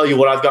not going to tell you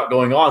what I've got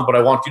going on, but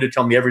I want you to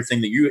tell me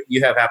everything that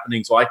you have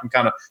happening, so I can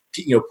kind of,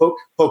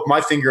 poke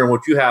my finger in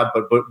what you have,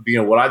 but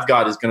what I've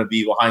got is going to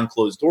be behind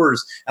closed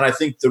doors. And I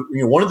think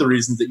one of the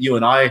reasons that you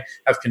and I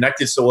have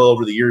connected so well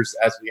over the years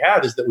as we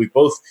have is that we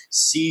both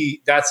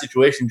see that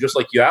situation just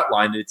like you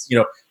outlined. It's,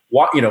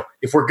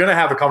 if we're going to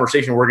have a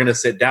conversation, we're going to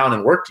sit down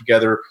and work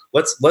together.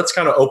 Let's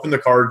kind of open the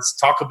cards,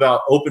 talk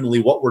about openly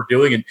what we're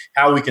doing and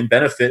how we can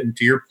benefit. And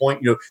to your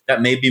point,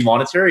 that may be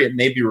monetary, it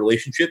may be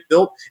relationship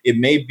built, it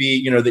may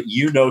be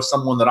that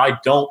someone that I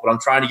don't, but I'm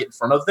trying to get in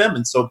front of them.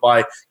 And so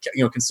by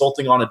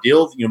consulting on a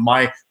deal,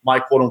 my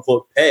quote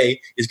unquote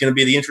pay is going to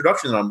be the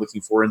introduction that I'm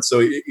looking for. And so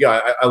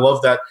yeah, I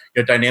love that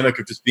dynamic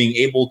of just being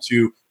able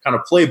to kind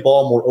of play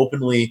ball more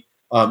openly.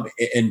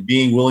 And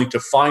being willing to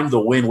find the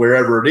win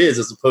wherever it is,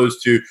 as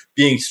opposed to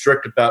being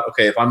strict about,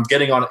 okay, if I'm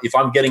getting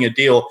a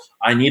deal,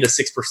 I need a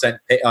 6%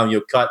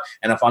 cut,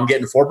 and if I'm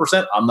getting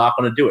 4%, I'm not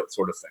going to do it,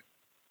 sort of thing.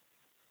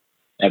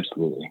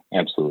 Absolutely.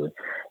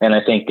 And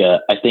I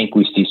think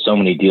we see so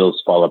many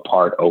deals fall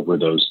apart over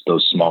those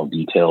small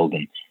details,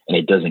 and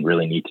it doesn't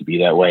really need to be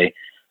that way.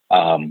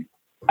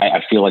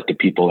 I feel like the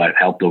people that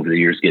helped over the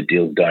years get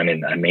deals done,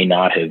 and I may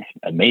not have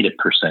made a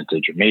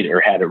percentage or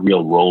had a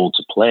real role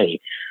to play.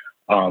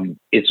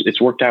 It's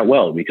worked out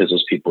well because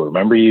those people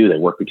remember you, they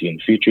work with you in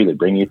the future, they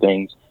bring you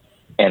things.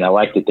 And I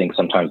like to think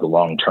sometimes the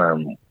long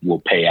term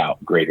will pay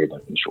out greater than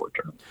the short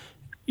term.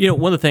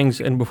 One of the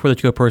things, and before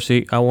that you go,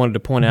 Percy, I wanted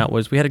to point out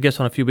was we had a guest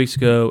on a few weeks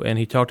ago, and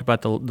he talked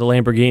about the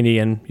Lamborghini.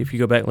 And if you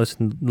go back and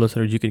listen,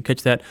 listeners, you can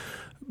catch that.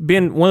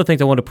 Ben, one of the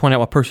things I wanted to point out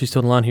while Percy's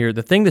still on the line here,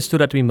 the thing that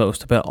stood out to me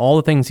most about all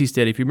the things he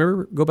said, if you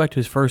remember, go back to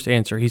his first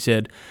answer, he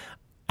said,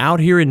 out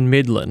here in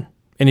Midland.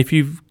 And if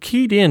you've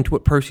keyed into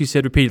what Percy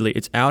said repeatedly,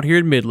 it's out here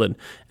in Midland,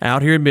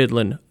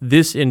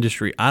 this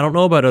industry. I don't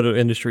know about other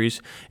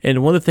industries.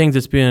 And one of the things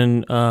that's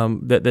been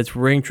that's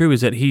ringing true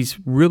is that he's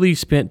really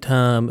spent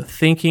time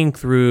thinking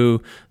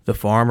through the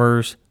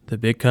farmers, the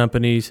big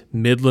companies,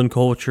 Midland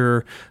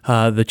culture,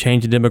 the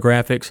change in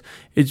demographics.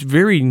 It's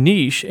very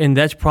niche, and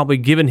that's probably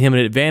given him an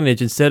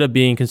advantage instead of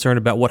being concerned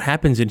about what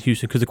happens in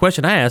Houston. Because the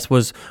question I asked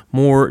was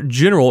more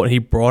general, and he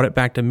brought it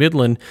back to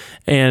Midland.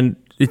 And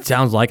it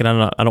sounds like, and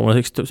I don't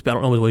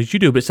know what you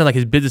do, but it sounds like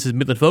his business is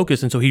Midland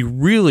focused, and so he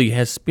really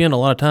has spent a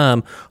lot of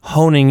time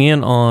honing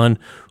in on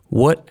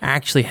what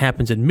actually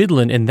happens in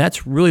Midland, and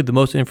that's really the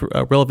most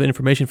relevant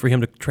information for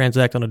him to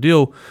transact on a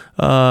deal.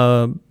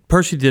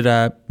 Percy, did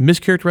I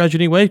mischaracterize you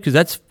anyway? Because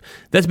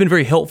that's been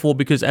very helpful,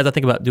 because as I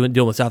think about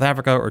dealing with South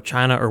Africa or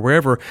China or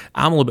wherever,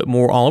 I'm a little bit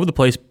more all over the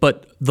place.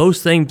 But those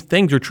same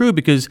things are true,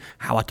 because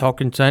how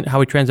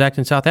we transact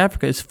in South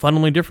Africa is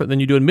fundamentally different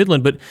than you do in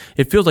Midland. But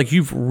it feels like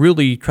you've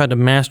really tried to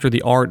master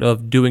the art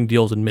of doing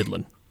deals in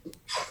Midland.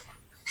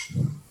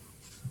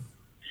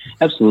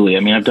 Absolutely.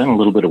 I mean, I've done a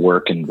little bit of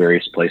work in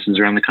various places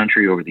around the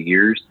country over the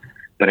years,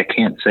 but I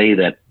can't say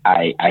that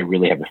I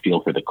really have a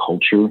feel for the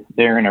culture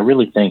there. And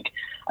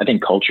I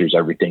think culture is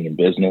everything in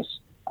business.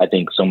 I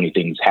think so many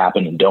things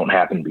happen and don't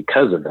happen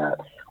because of that.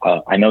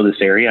 I know this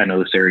area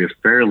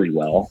fairly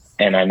well,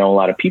 and I know a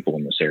lot of people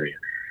in this area.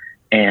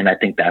 And I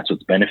think that's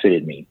what's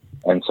benefited me.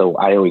 And so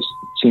I always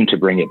seem to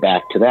bring it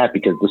back to that,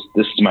 because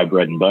this is my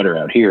bread and butter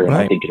out here, and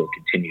right. I think it'll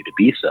continue to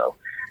be so.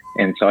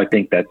 And so I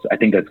think that's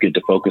good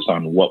to focus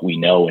on what we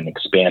know and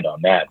expand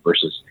on that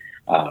versus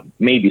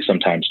maybe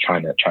sometimes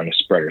trying to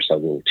spread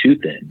ourselves a little too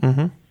thin.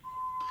 Mm-hmm.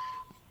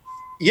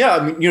 Yeah,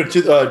 I mean,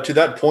 to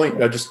that point,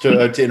 just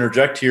to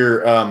interject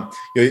here,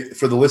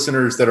 for the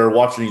listeners that are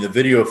watching the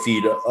video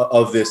feed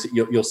of this,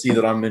 you'll see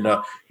that I'm in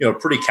a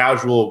pretty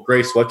casual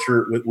gray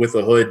sweatshirt with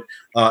a hood,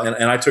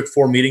 and I took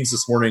 4 meetings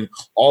this morning,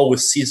 all with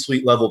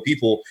C-suite level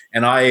people,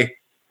 and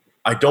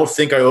I don't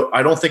think I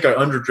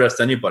underdressed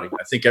anybody.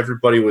 I think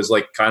everybody was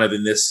like kind of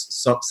in this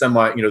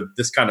semi,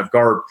 this kind of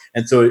garb.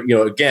 And so,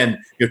 again,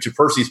 to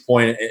Percy's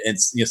point, and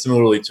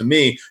similarly to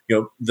me,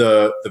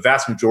 the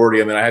vast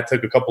majority. I mean, I had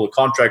took a couple of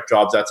contract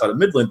jobs outside of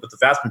Midland, but the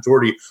vast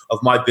majority of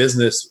my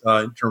business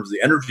in terms of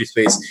the energy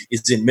space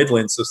is in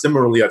Midland. So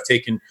similarly, I've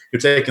taken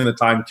the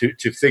time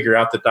to figure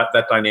out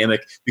that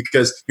dynamic,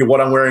 because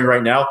what I'm wearing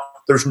right now,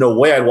 there's no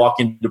way I'd walk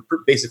into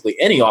basically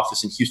any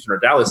office in Houston or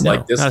Dallas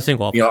like this. Not a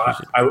single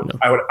office.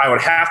 I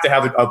would have to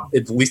have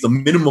at least a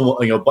minimum,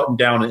 button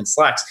down and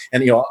slacks.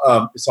 And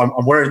so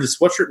I'm wearing this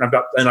sweatshirt,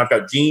 and I've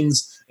got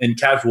jeans and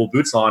casual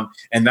boots on,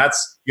 and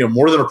that's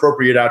more than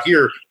appropriate out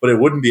here, but it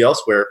wouldn't be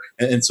elsewhere.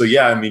 And so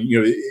yeah, I mean,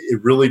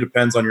 it really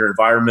depends on your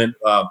environment.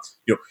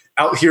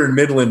 Out here in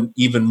Midland,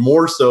 even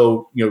more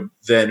so,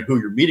 than who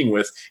you're meeting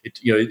with.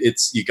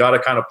 It's you got to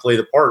kind of play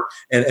the part.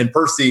 And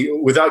Percy,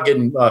 without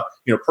getting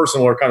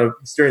personal or kind of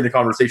steering the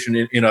conversation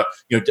in a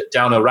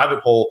down a rabbit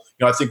hole,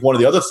 I think one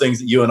of the other things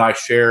that you and I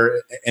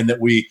share and that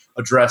we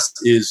address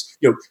is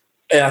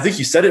and I think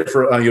you said it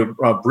for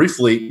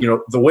briefly.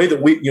 The way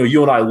that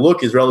you and I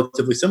look is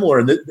relatively similar,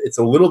 and it's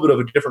a little bit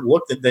of a different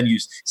look than you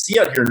see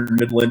out here in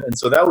Midland. And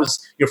so that was,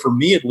 for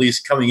me at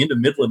least, coming into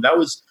Midland, that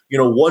was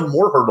one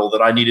more hurdle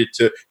that I needed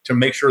to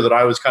make sure that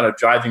I was kind of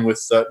jiving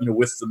with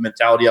with the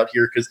mentality out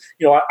here, because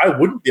I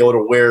wouldn't be able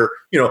to wear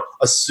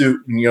a suit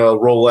and a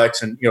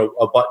Rolex and a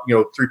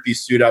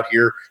 3-piece suit out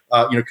here,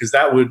 because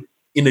that would.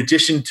 In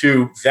addition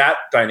to that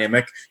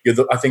dynamic,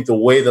 I think the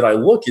way that I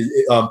look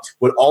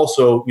would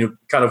also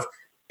kind of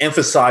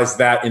emphasize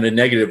that in a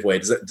negative way.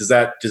 Does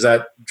that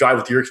jive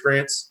with your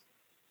experience?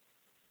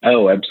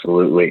 Oh,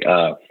 absolutely.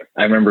 I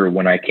remember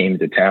when I came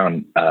to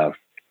town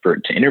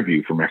to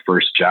interview for my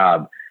first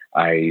job,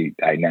 I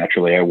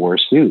naturally wore a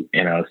suit,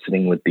 and I was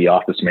sitting with the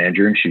office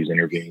manager, and she was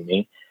interviewing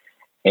me,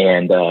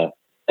 and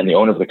the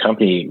owner of the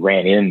company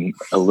ran in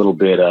a little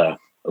bit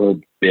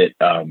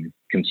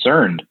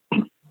concerned.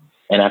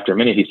 And after a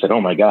minute, he said, "Oh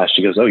my gosh!"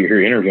 She goes, "Oh, you're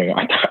here interviewing."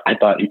 I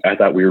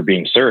thought we were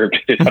being served.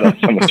 I thought it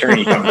was some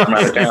attorney coming from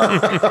out of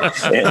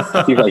town.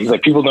 And he's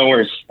like, people don't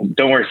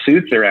wear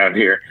suits around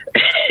here.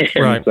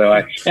 Right. So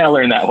I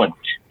learned that one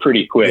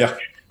pretty quick.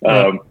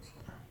 Yeah,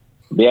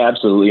 yeah,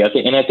 absolutely.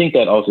 I think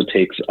that also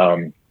takes.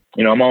 I'm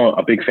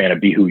a big fan of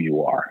be who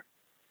you are,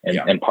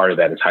 and part of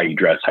that is how you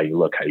dress, how you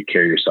look, how you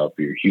carry yourself,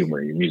 your humor,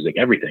 your music,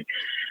 everything.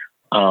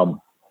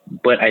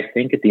 But I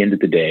think at the end of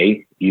the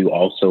day, you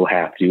also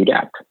have to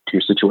adapt to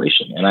your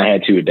situation. And I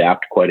had to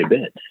adapt quite a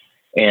bit.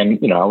 And,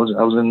 I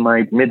was in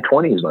my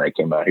mid-20s when I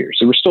came out here.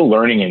 So we're still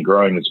learning and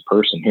growing as a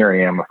person. Here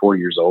I am, I'm 4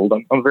 years old.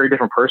 I'm a very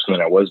different person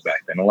than I was back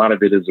then. A lot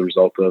of it is a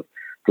result of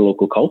the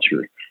local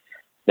culture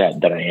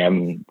that I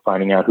am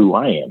finding out who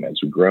I am as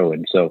we grow.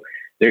 And so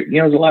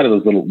there's a lot of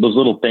those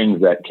little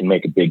things that can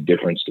make a big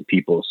difference to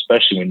people,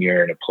 especially when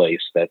you're in a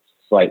place that's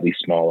slightly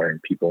smaller and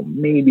people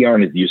maybe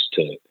aren't as used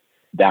to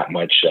that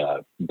much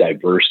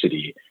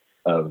diversity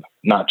of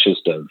not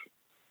just of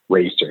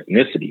race or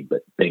ethnicity,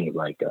 but things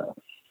like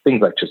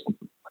just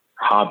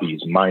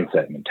hobbies,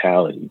 mindset,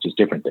 mentality, just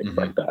different things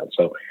like that.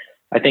 So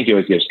I think you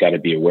always just got to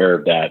be aware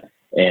of that.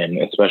 And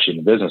especially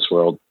in the business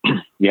world,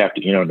 you have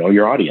to, know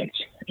your audience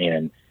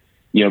and,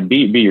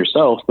 be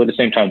yourself, but at the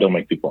same time, don't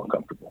make people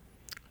uncomfortable.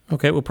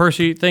 Okay, well,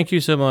 Percy, thank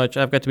you so much.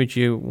 I've got to meet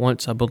you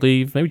once, I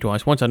believe, maybe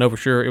twice. Once, I know for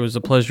sure. It was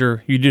a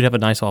pleasure. You did have a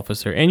nice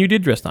office there, and you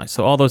did dress nice.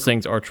 So all those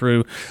things are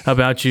true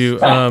about you.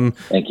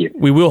 Thank you.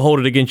 We will hold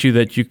it against you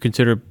that you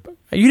consider.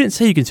 You didn't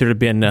say you considered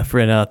being a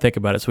friend. Think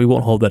about it, so we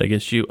won't hold that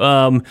against you.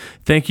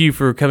 Thank you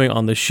for coming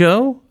on the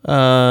show,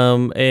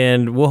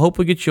 and we'll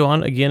hopefully get you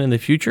on again in the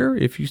future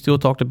if you still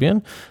talk to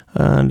Ben.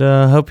 And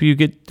hope you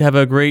have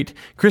a great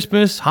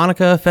Christmas,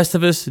 Hanukkah,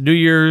 Festivus, New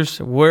Year's,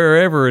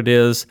 wherever it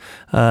is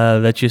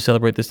that you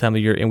celebrate this time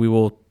of year. And we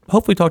will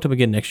hopefully talk to him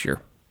again next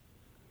year.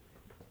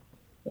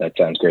 That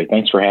sounds great.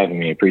 Thanks for having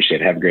me.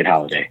 Appreciate it. Have a great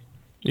holiday.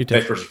 You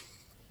too. Thanks.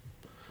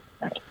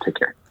 All right, take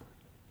care.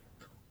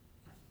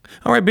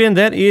 All right, Ben,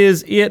 that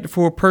is it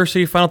for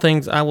Percy. Final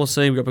things I will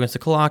say, we're up against the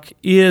clock,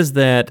 is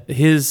that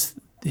his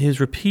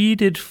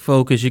repeated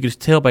focus, you can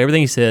just tell by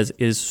everything he says,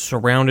 is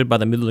surrounded by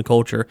the Midland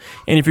culture.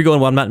 And if you're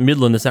going, well, I'm not in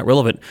Midland, that's not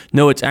relevant.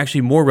 No, it's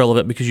actually more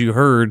relevant because you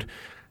heard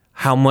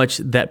how much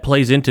that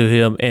plays into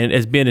him. And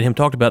as Ben and him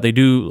talked about, they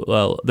do,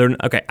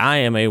 I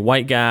am a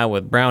white guy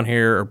with brown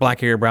hair or black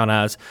hair, brown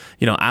eyes.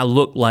 I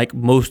look like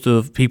most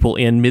of people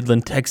in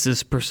Midland,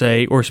 Texas, per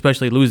se, or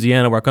especially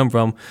Louisiana, where I come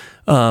from.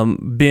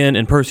 Ben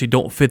and Percy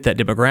don't fit that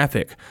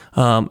demographic.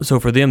 So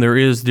for them, there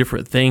is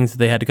different things that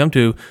they had to come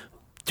to.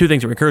 Two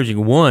things that were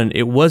encouraging. One,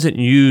 it wasn't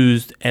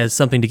used as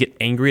something to get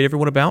angry at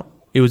everyone about.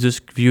 It was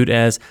just viewed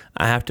as,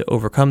 I have to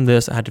overcome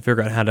this. I have to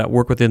figure out how to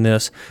work within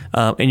this.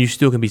 And you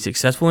still can be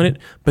successful in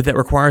it, but that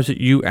requires that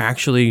you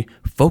actually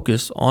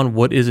focus on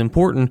what is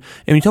important.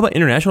 And when you talk about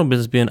international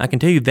business, Ben, I can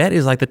tell you that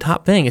is like the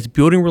top thing. It's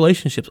building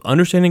relationships,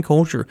 understanding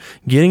culture,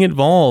 getting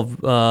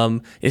involved.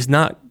 It's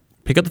not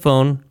pick up the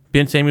phone,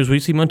 Ben Samuels, will you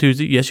see him on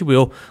Tuesday? Yes, you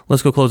will.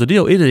 Let's go close the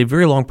deal. It is a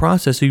very long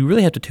process, so you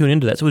really have to tune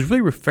into that. So it was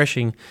really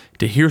refreshing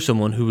to hear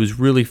someone who was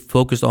really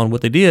focused on what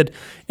they did.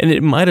 And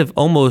it might have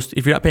almost,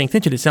 if you're not paying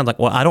attention, it sounds like,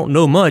 well, I don't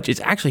know much. It's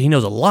actually, he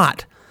knows a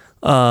lot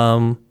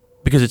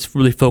because it's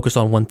really focused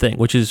on one thing,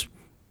 which is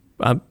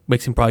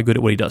makes him probably good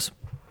at what he does.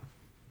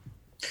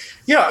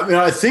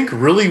 Yeah, I think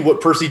really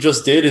what Percy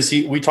just did is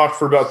we talked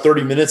for about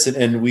 30 minutes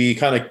and we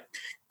kind of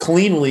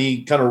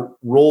cleanly kind of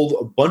rolled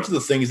a bunch of the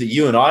things that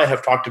you and I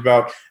have talked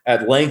about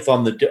at length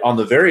on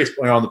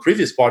the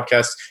previous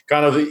podcast,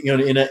 kind of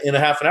in a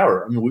half an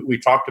hour. I mean, we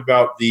talked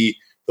about the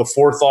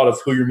forethought of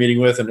who you're meeting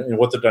with and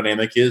what the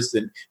dynamic is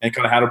and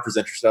kind of how to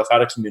present yourself, how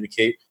to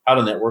communicate, how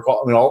to network.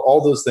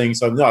 All those things.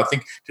 So I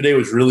think today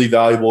was really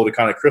valuable to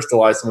kind of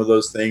crystallize some of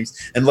those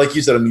things. And like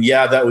you said,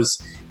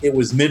 it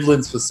was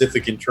Midland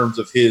specific in terms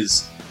of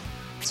his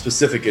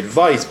specific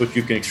advice, but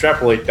you can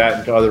extrapolate that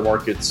into other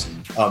markets.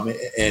 It's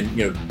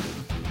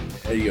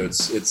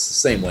the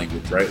same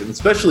language, right? And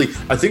especially,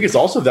 I think it's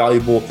also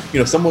valuable,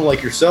 someone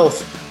like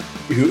yourself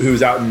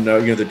who's out in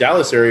the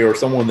Dallas area, or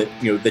someone that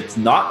that's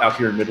not out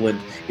here in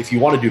Midland. If you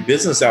want to do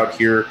business out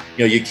here,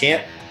 you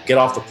can't get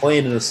off the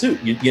plane in a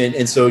suit,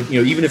 and so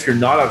even if you're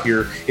not out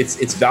here,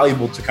 it's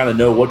valuable to kind of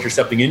know what you're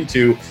stepping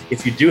into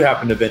if you do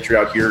happen to venture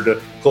out here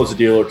to close a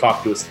deal or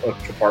talk to a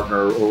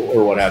partner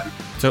or what have you.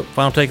 So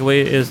final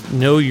takeaway is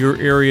know your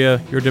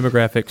area, your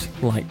demographics,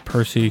 like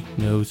Percy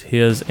knows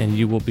his, and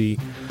you will be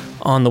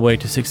on the way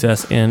to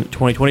success in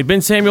 2020.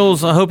 Ben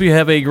Samuels, I hope you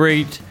have a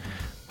great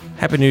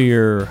Happy New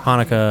Year,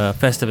 Hanukkah,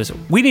 Festivus.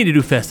 We need to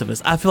do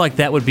Festivus. I feel like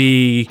that would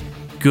be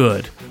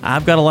good.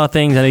 I've got a lot of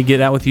things I need to get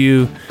out with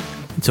you,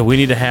 so we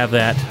need to have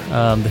that,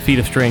 the feat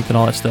of strength and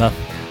all that stuff.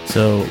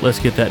 So let's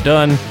get that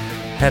done.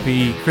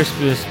 Happy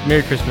Christmas,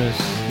 Merry Christmas,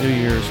 New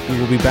Year's. We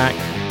will be back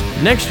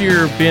next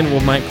year.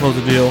 Ben might close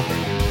the deal.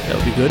 That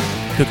would be good.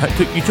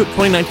 You took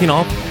 2019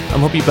 off.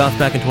 I'm hoping you bounce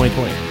back in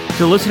 2020.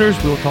 So listeners,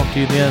 we will talk to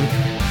you then.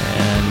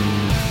 And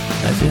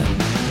that's it.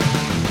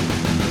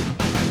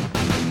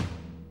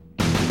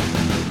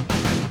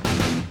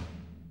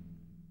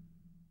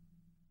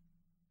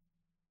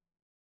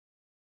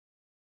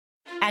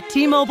 At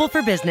T-Mobile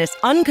for Business,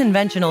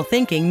 unconventional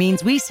thinking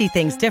means we see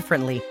things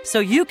differently, so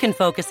you can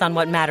focus on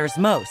what matters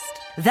most.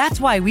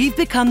 That's why we've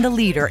become the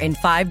leader in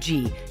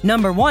 5G,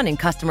 #1 in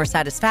customer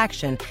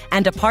satisfaction,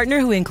 and a partner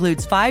who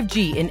includes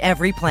 5G in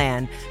every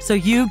plan, so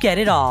you get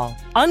it all.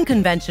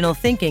 Unconventional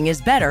thinking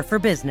is better for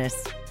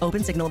business.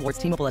 Open Signal awards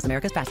T-Mobile as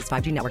America's fastest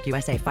 5G network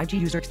USA. 5G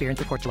user experience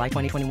report July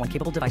 2021.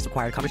 Capable device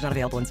required. Coverage not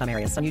available in some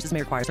areas. Some uses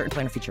may require certain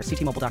plan or features. See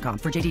T-Mobile.com.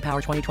 For JD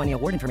Power 2020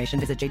 award information,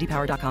 visit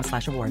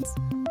jdpower.com/awards.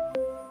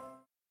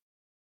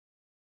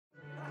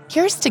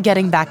 Here's to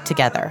getting back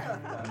together,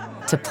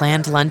 to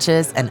planned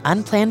lunches and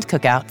unplanned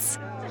cookouts,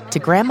 to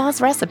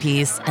grandma's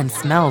recipes and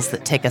smells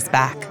that take us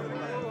back,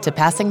 to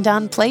passing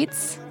down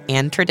plates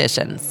and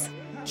traditions.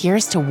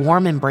 Here's to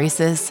warm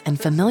embraces and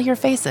familiar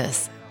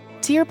faces,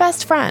 to your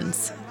best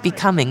friends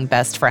becoming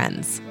best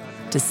friends,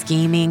 to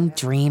scheming,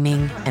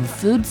 dreaming, and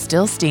food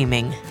still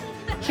steaming.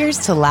 Here's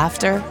to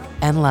laughter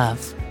and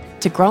love,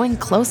 to growing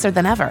closer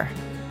than ever.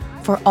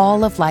 For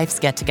all of life's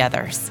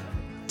get-togethers,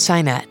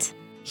 Chinet,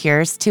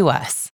 here's to us.